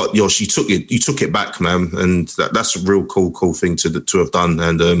took it back, man, and that's a real cool thing to have done.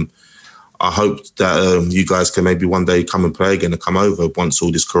 And I hope that you guys can maybe one day come and play again and come over once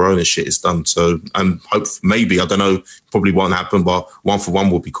all this Corona shit is done. So, and hope maybe, I don't know, probably won't happen, but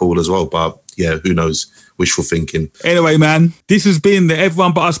 1-for-1 would be cool as well. But yeah, who knows? Wishful thinking. Anyway, man, this has been the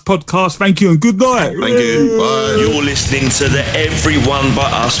Everyone But Us podcast. Thank you and good night. Thank you. Bye. You're listening to the Everyone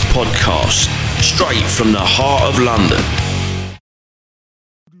But Us podcast, straight from the heart of London.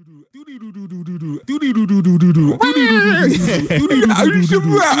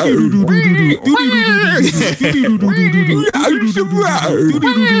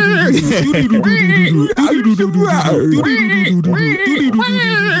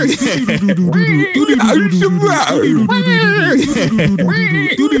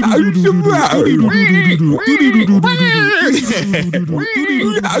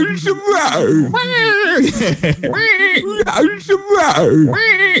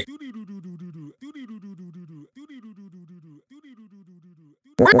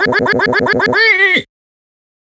 Wait.